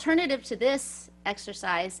the alternative to this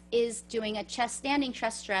exercise is doing a standing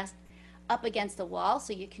chest rest up against the wall.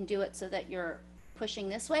 So you can do it so that you're pushing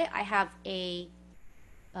this way. I have a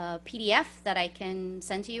PDF that I can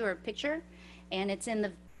send to you or a picture, and it's in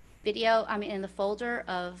the in the folder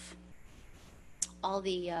of all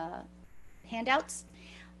the handouts.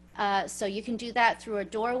 So you can do that through a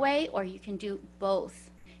doorway or you can do both.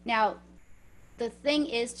 Now, the thing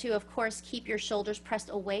is to, of course, keep your shoulders pressed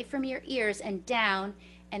away from your ears and down,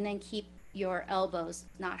 and then keep your elbows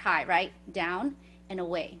not high, right? Down and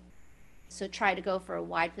away. So try to go for a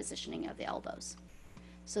wide positioning of the elbows.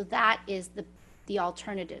 So that is the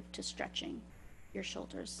alternative to stretching your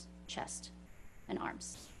shoulders, chest, and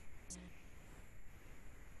arms.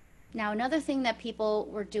 Now, another thing that people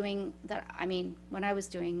were doing when I was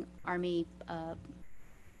doing Army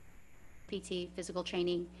PT, physical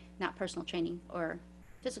training, not personal training or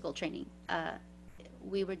physical training,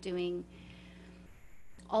 we were doing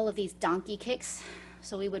all of these donkey kicks.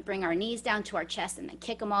 So we would bring our knees down to our chest and then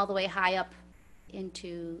kick them all the way high up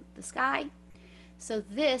into the sky. So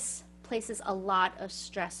this places a lot of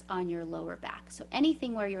stress on your lower back. So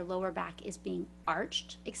anything where your lower back is being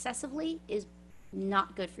arched excessively is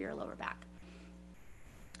not good for your lower back.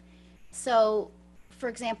 So, for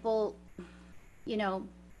example, you know,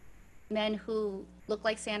 men who look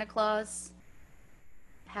like Santa Claus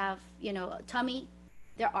have, you know, a tummy,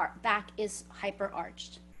 their back is hyper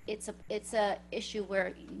arched. It's a issue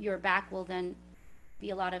where your back will then be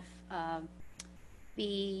a lot of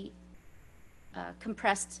be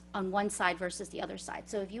compressed on one side versus the other side.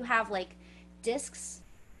 So if you have like discs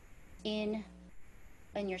in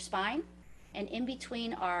your spine, and in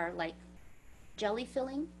between are like jelly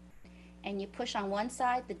filling, and you push on one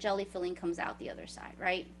side, the jelly filling comes out the other side,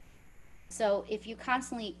 right? So if you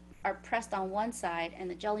constantly are pressed on one side and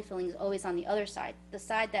the jelly filling is always on the other side, the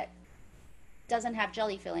side that doesn't have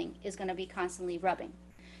jelly filling is going to be constantly rubbing.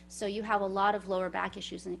 So you have a lot of lower back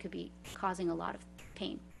issues, and it could be causing a lot of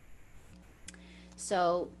pain.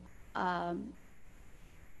 So the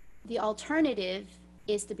alternative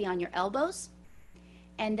is to be on your elbows,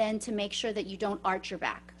 and then to make sure that you don't arch your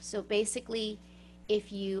back. So basically,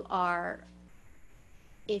 if you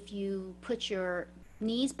put your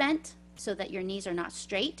knees bent so that your knees are not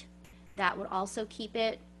straight, that would also keep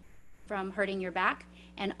it from hurting your back.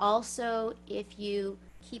 And also, if you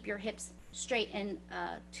keep your hips straight and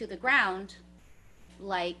to the ground,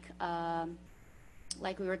 like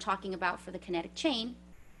we were talking about for the kinetic chain,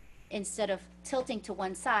 instead of tilting to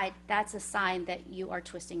one side, that's a sign that you are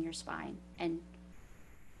twisting your spine, and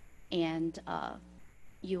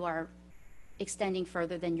you are extending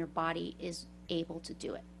further than your body is able to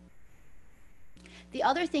do it. The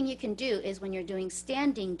other thing you can do is when you're doing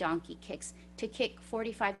standing donkey kicks, to kick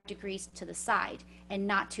 45 degrees to the side and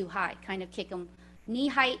not too high. Kind of kick them knee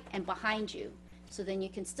height and behind you. So then you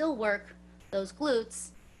can still work those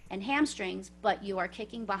glutes and hamstrings, but you are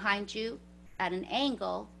kicking behind you at an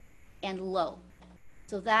angle and low.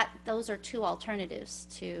 So those are two alternatives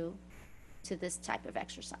to this type of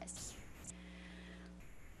exercise.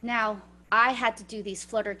 Now, I had to do these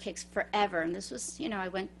flutter kicks forever, and this was, you know, I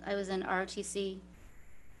was in ROTC,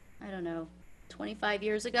 I don't know, 25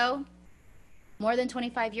 years ago, more than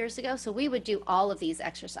 25 years ago. So we would do all of these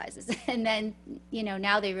exercises. And then, you know,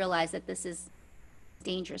 now they realize that this is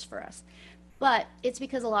dangerous for us. But it's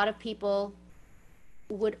because a lot of people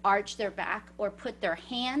would arch their back or put their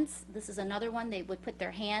hands, this is another one, they would put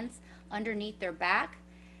their hands underneath their back,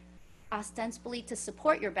 ostensibly to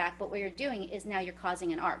support your back, but what you're doing is now you're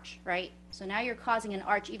causing an arch, right? So now you're causing an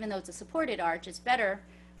arch, even though it's a supported arch. It's better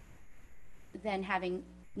than having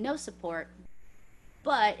no support,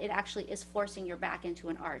 but it actually is forcing your back into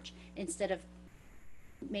an arch instead of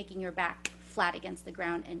making your back flat against the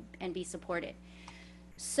ground and be supported.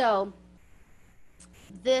 So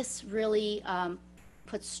this really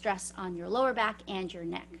puts stress on your lower back and your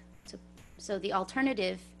neck. So the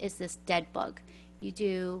alternative is this dead bug. You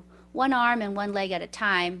do one arm and one leg at a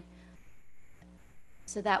time.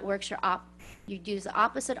 So that works you use the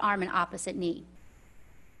opposite arm and opposite knee.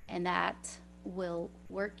 And that will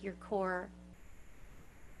work your core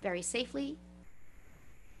very safely.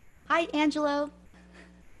 Hi, Angelo.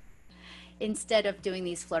 Instead of doing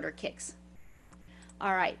these flutter kicks.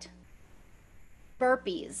 All right.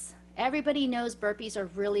 Burpees. Everybody knows burpees are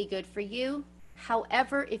really good for you.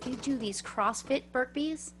 However, if you do these CrossFit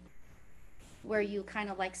burpees, where you kind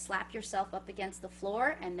of like slap yourself up against the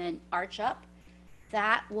floor and then arch up,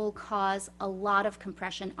 that will cause a lot of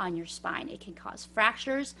compression on your spine. It can cause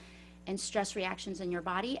fractures and stress reactions in your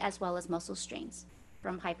body, as well as muscle strains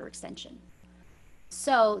from hyperextension.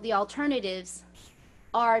 So the alternatives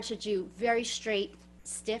are to do very straight,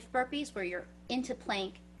 stiff burpees where you're into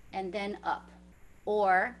plank and then up,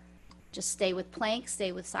 or just stay with plank,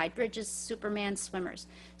 stay with side bridges, Superman swimmers.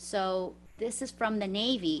 So this is from the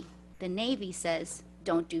Navy. The Navy says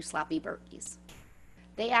don't do sloppy burpees.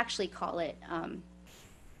 They actually call it an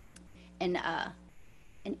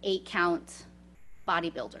 8-count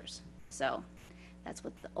bodybuilders. So that's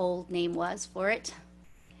what the old name was for it.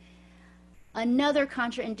 Another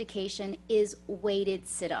contraindication is weighted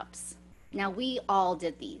sit-ups. Now, we all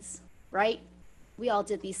did these, right? We all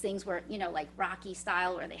did these things where, you know, like Rocky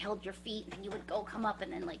style, where they held your feet and you would come up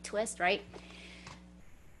and then like twist, right?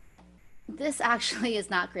 This actually is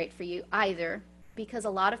not great for you either, because a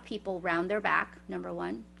lot of people round their back, number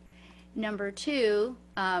one. Number two,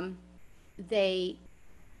 they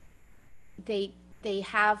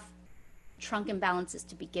have trunk imbalances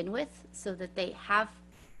to begin with, so that they have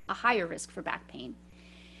a higher risk for back pain.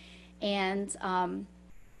 And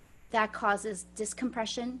that causes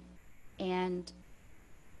discompression, and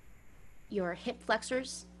your hip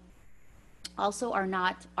flexors also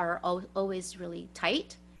are always really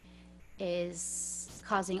tight, is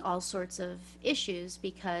causing all sorts of issues,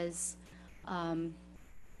 because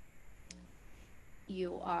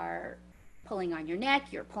you are pulling on your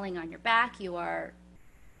neck, you're pulling on your back, you are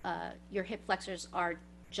your hip flexors are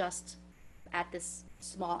just at this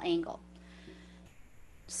small angle.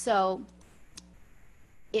 So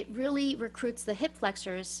it really recruits the hip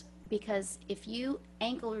flexors, because if you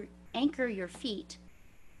anchor your feet,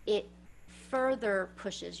 it further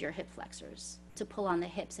pushes your hip flexors to pull on the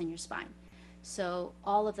hips and your spine. So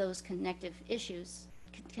all of those connective tissues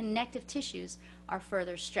are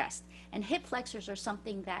further stressed. And hip flexors are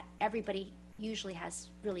something that everybody usually has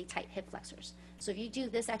really tight hip flexors. So if you do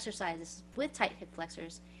this exercise with tight hip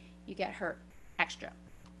flexors, you get hurt extra.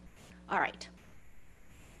 All right.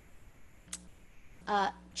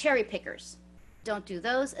 Cherry pickers. Don't do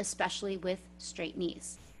those, especially with straight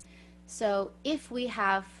knees. So if we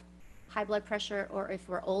have high blood pressure or if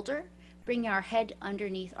we're older, bringing our head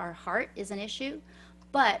underneath our heart is an issue,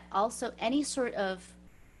 but also any sort of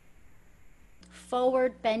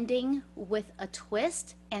forward bending with a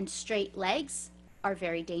twist and straight legs are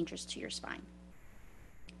very dangerous to your spine.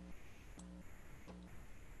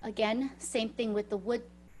 Again, same thing with the wood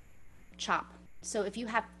chop. So if you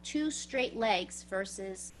have two straight legs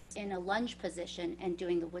versus in a lunge position and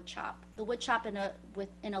doing the wood chop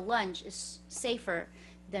in a lunge is safer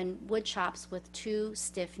than wood chops with two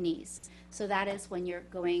stiff knees. So that is when you're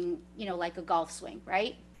going, like a golf swing,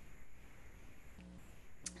 right?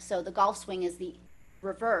 So the golf swing is the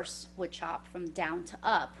reverse wood chop from down to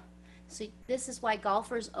up. So this is why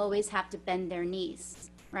golfers always have to bend their knees,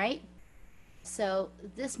 right? So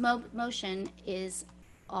this motion is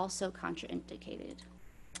also contraindicated.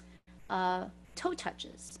 Toe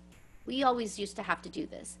touches. We always used to have to do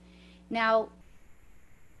this. Now,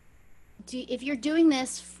 if you're doing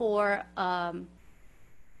this for a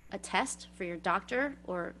test for your doctor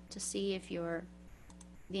or to see if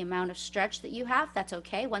the amount of stretch that you have, that's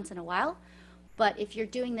okay once in a while. But if you're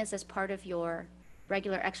doing this as part of your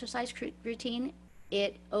regular exercise routine,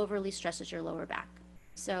 it overly stresses your lower back.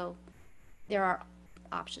 So there are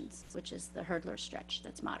options, which is the hurdler stretch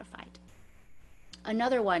that's modified.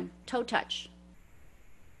 Another one, toe touch,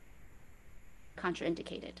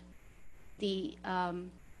 contraindicated.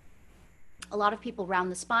 A lot of people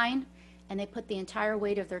round the spine and they put the entire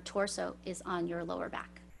weight of their torso is on your lower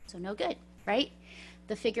back. So no good, right?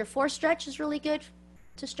 The figure 4 stretch is really good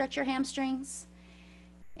to stretch your hamstrings.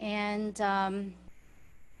 And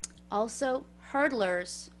also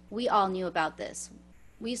hurdlers, we all knew about this.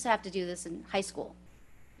 We used to have to do this in high school.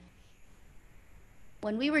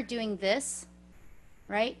 When we were doing this,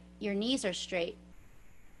 right, your knees are straight.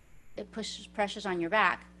 It pushes pressures on your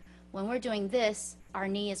back. When we're doing this, our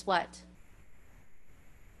knee is what?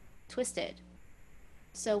 Twisted.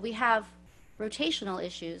 So we have rotational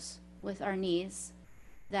issues with our knees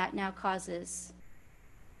that now causes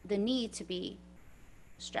the knee to be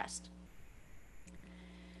stressed.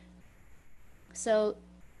 So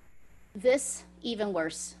this, even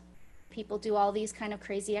worse. People do all these kind of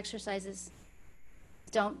crazy exercises.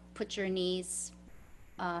 Don't put your knees,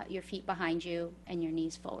 your feet behind you and your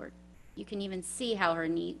knees forward. You can even see how her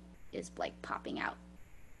knee is like popping out.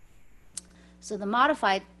 So the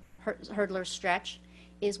modified hurdler stretch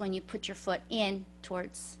is when you put your foot in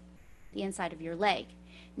towards the inside of your leg.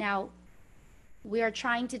 Now, we are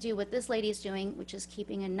trying to do what this lady is doing, which is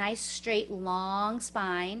keeping a nice straight long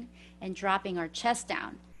spine and dropping our chest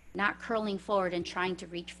down, not curling forward and trying to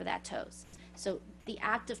reach for that toes. So the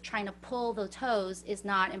act of trying to pull the toes is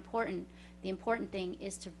not important. The important thing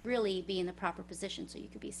is to really be in the proper position so you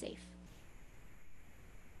could be safe.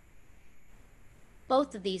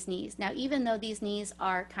 Both of these knees. Now, even though these knees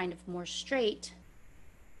are kind of more straight,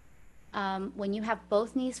 when you have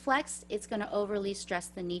both knees flexed, it's going to overly stress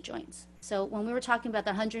the knee joints. So when we were talking about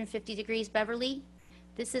the 150 degrees Beverly,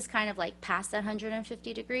 this is kind of like past that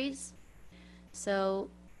 150 degrees. So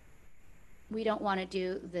we don't want to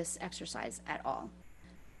do this exercise at all.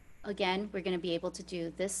 Again, we're going to be able to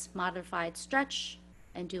do this modified stretch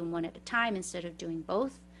and do them one at a time instead of doing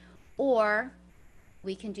both. Or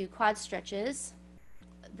we can do quad stretches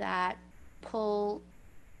that pull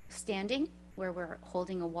standing, where we're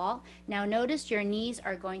holding a wall. Now notice your knees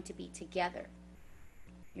are going to be together.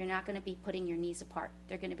 You're not going to be putting your knees apart.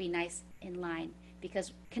 They're going to be nice in line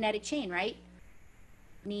because kinetic chain, right?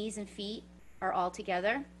 Knees and feet are all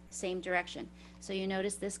together, same direction. So you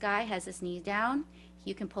notice this guy has his knee down.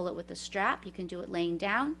 You can pull it with a strap. You can do it laying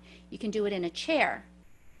down. You can do it in a chair.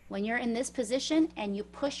 When you're in this position and you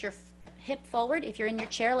push your hip forward, if you're in your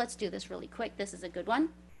chair, let's do this really quick. This is a good one.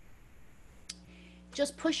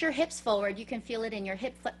 Just push your hips forward. You can feel it in your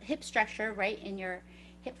hip structure, right in your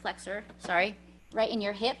hip flexor, right in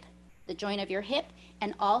your hip, the joint of your hip,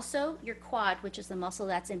 and also your quad, which is the muscle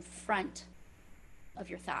that's in front of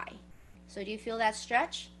your thigh. So do you feel that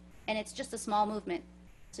stretch? And it's just a small movement.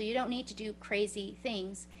 So you don't need to do crazy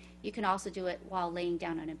things. You can also do it while laying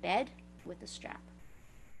down on a bed with a strap.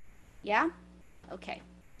 Yeah? Okay.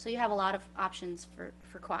 So you have a lot of options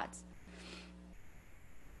for quads.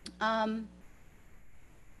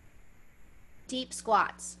 Deep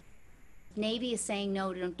squats. Navy is saying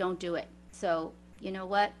no, don't do it. So you know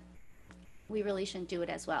what? We really shouldn't do it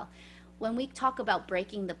as well. When we talk about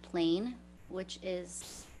breaking the plane, which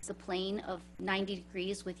is the plane of 90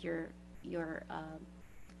 degrees with your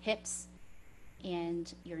hips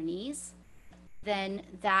and your knees, then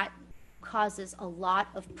that causes a lot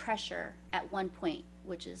of pressure at one point,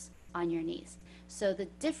 which is on your knees. So the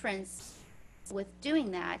difference with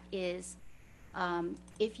doing that is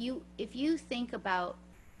if you think about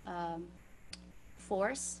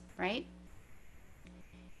force, right?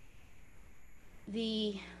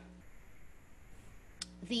 The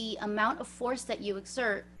amount of force that you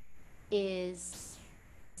exert is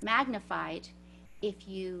magnified if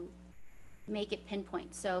you make it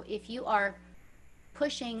pinpoint. So if you are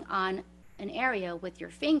pushing on an area with your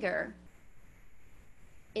finger,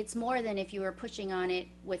 it's more than if you were pushing on it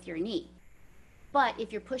with your knee. But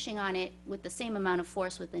if you're pushing on it with the same amount of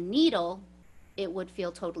force with a needle, it would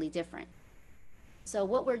feel totally different. So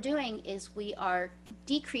what we're doing is we are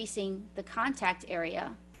decreasing the contact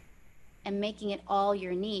area and making it all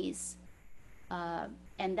your knees.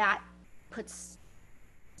 And that puts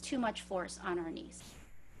too much force on our knees.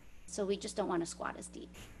 So we just don't want to squat as deep.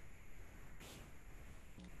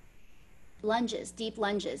 Lunges, deep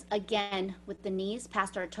lunges, again, with the knees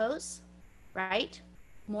past our toes, right?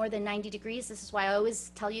 More than 90 degrees. This is why I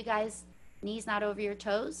always tell you guys, knees not over your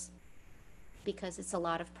toes, because it's a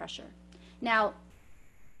lot of pressure. Now,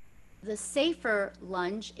 the safer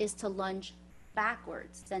lunge is to lunge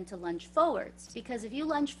backwards than to lunge forwards, because if you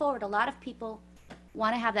lunge forward, a lot of people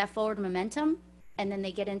want to have that forward momentum, and then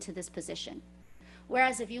they get into this position.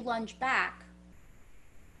 Whereas if you lunge back,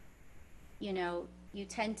 you know, you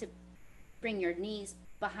tend to bring your knees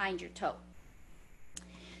behind your toe.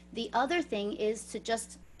 The other thing is to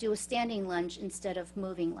just do a standing lunge instead of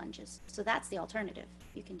moving lunges. So that's the alternative.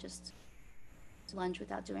 You can just lunge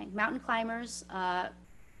without doing. Mountain climbers,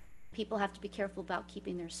 people have to be careful about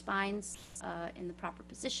keeping their spines in the proper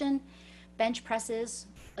position. Bench presses,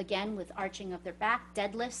 again, with arching of their back.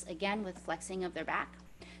 Deadlifts, again, with flexing of their back.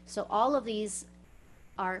 So all of these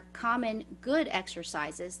are common good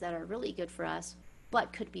exercises that are really good for us,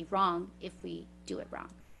 but could be wrong if we do it wrong.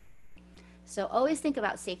 So always think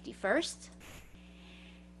about safety first.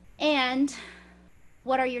 And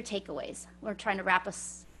what are your takeaways? We're trying to wrap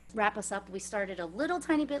us up. We started a little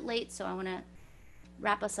tiny bit late, so I want to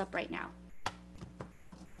wrap us up right now.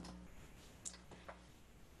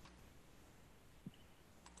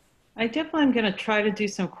 I definitely am going to try to do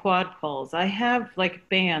some quad pulls. I have like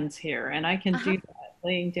bands here, and I can do that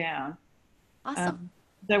laying down. Awesome.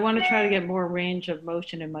 I want to try to get more range of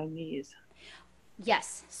motion in my knees.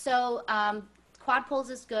 Yes. So quad pulls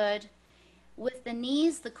is good. With the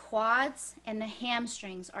knees, the quads, and the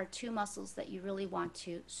hamstrings are two muscles that you really want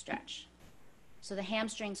to stretch. So the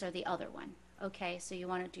hamstrings are the other one. Okay, so you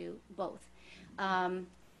want to do both.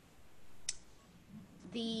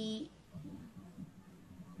 The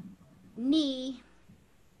knee,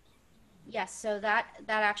 yes, so that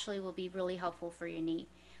actually will be really helpful for your knee.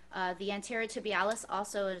 The anterior tibialis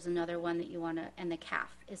also is another one that you want to, and the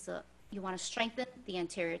calf is you want to strengthen the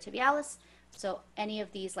anterior tibialis. So any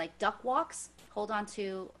of these like duck walks, hold on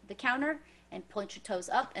to the counter and point your toes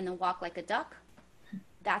up and then walk like a duck.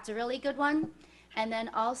 That's a really good one. And then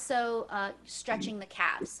also stretching the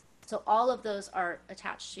calves. So all of those are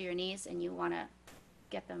attached to your knees, and you want to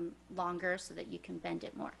get them longer so that you can bend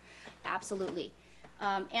it more. Absolutely.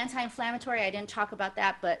 Anti-inflammatory, I didn't talk about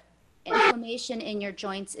that, but inflammation in your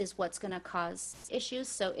joints is what's going to cause issues.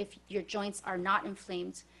 So if your joints are not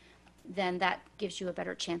inflamed, then that gives you a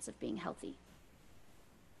better chance of being healthy.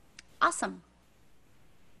 Awesome.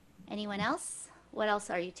 Anyone else? What else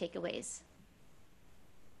are your takeaways?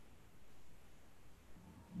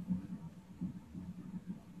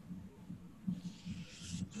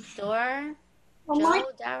 Dora? Well,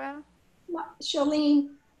 Joe? Dara? Charlene,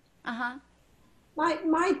 Uh-huh.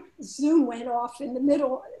 my Zoom went off in the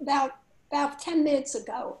middle about 10 minutes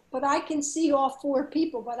ago, but I can see all four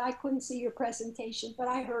people, but I couldn't see your presentation, but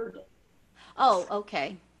I heard it. Oh,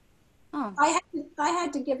 okay. Oh, I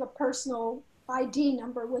had to give a personal ID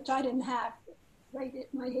number, which I didn't have right in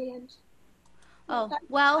my hand. oh,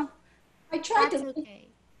 well, I tried that's to. okay.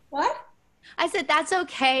 What? I said, that's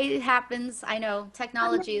okay. It happens. I know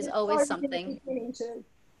technology is always something. Too.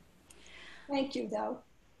 Thank you, though.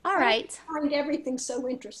 All right. I find everything so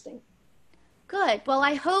interesting. Good. Well,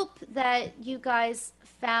 I hope that you guys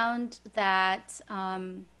found that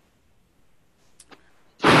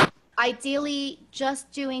ideally just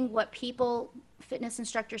doing what fitness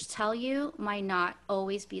instructors tell you might not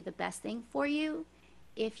always be the best thing for you.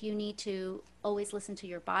 If you need to always listen to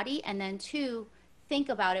your body, and then two, think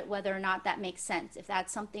about it whether or not that makes sense, if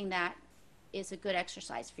that's something that is a good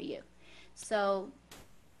exercise for you. So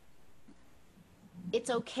it's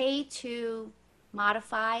okay to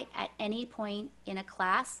modify at any point in a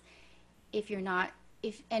class if you're not,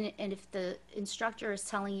 and if the instructor is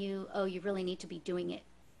telling you, oh, you really need to be doing it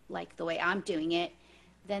like the way I'm doing it,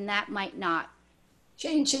 then that might not,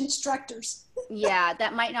 Change instructors. yeah,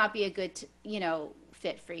 that might not be a good,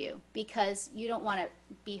 fit for you, because you don't want to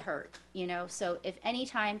be hurt, So if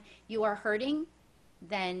anytime you are hurting,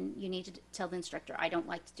 then you need to tell the instructor, I don't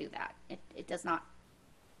like to do that. It doesn't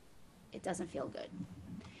feel good.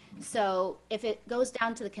 So if it goes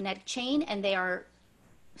down to the kinetic chain and they are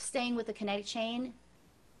staying with the kinetic chain,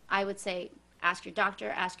 I would say ask your doctor,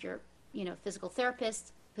 ask your, physical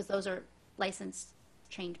therapist, because those are licensed,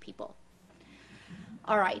 trained people.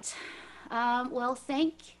 All right. Well,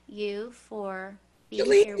 thank you for being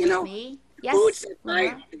Julie, here with me. Yes, Foods that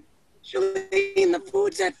Laura? fight, Julie, the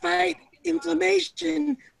foods that fight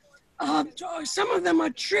inflammation, some of them are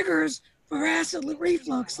triggers for acid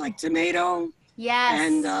reflux, like tomato Yes.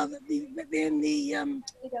 and the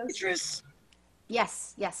citrus.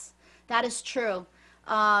 Yes, yes, that is true.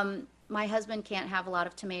 My husband can't have a lot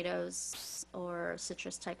of tomatoes or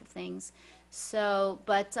citrus type of things. So,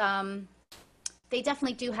 but they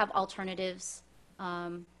definitely do have alternatives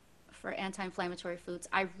for anti-inflammatory foods.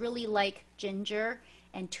 I really like ginger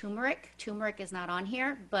and turmeric. Turmeric is not on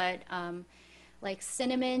here, but like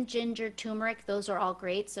cinnamon, ginger, turmeric, those are all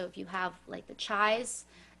great. So if you have like the chais,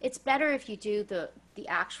 it's better if you do the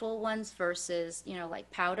actual ones versus, like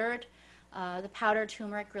powdered. The powdered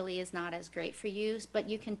turmeric really is not as great for you, but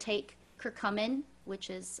you can take curcumin, which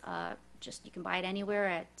is you can buy it anywhere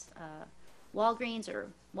at Walgreens or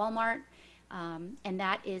Walmart, and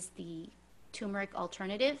that is the turmeric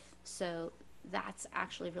alternative. So that's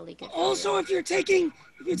actually really good for Also, you. if you're taking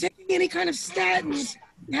any kind of statins,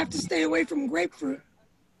 you have to stay away from grapefruit.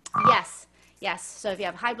 Yes, yes. So if you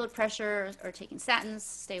have high blood pressure or taking statins,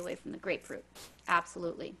 stay away from the grapefruit.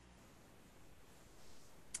 Absolutely.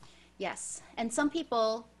 Yes. And some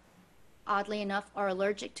people, oddly enough, are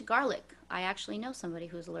allergic to garlic. I actually know somebody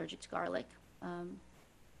who's allergic to garlic.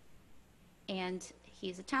 And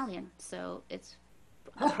he's Italian, so it's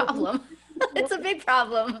a problem. It's a big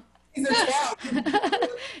problem.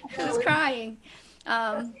 Who's crying?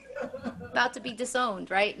 About to be disowned,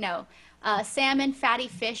 right? No. Salmon, fatty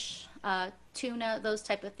fish, tuna, those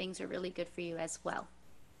type of things are really good for you as well.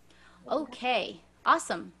 Okay,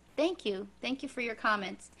 awesome. Thank you. Thank you for your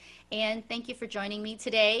comments. And thank you for joining me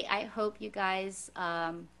today. I hope you guys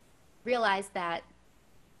realize that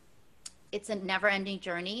it's a never-ending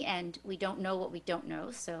journey and we don't know what we don't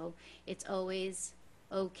know. So it's always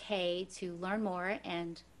okay to learn more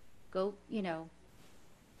and go,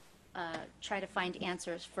 try to find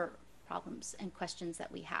answers for problems and questions that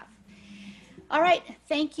we have. All right.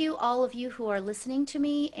 Thank you, all of you who are listening to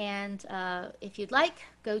me. And if you'd like,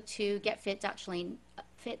 go to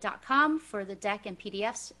getfit.shaleenfit.com for the deck and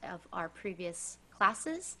PDFs of our previous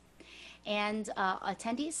classes. And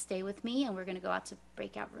attendees, stay with me, and we're going to go out to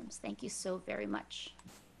breakout rooms. Thank you so very much.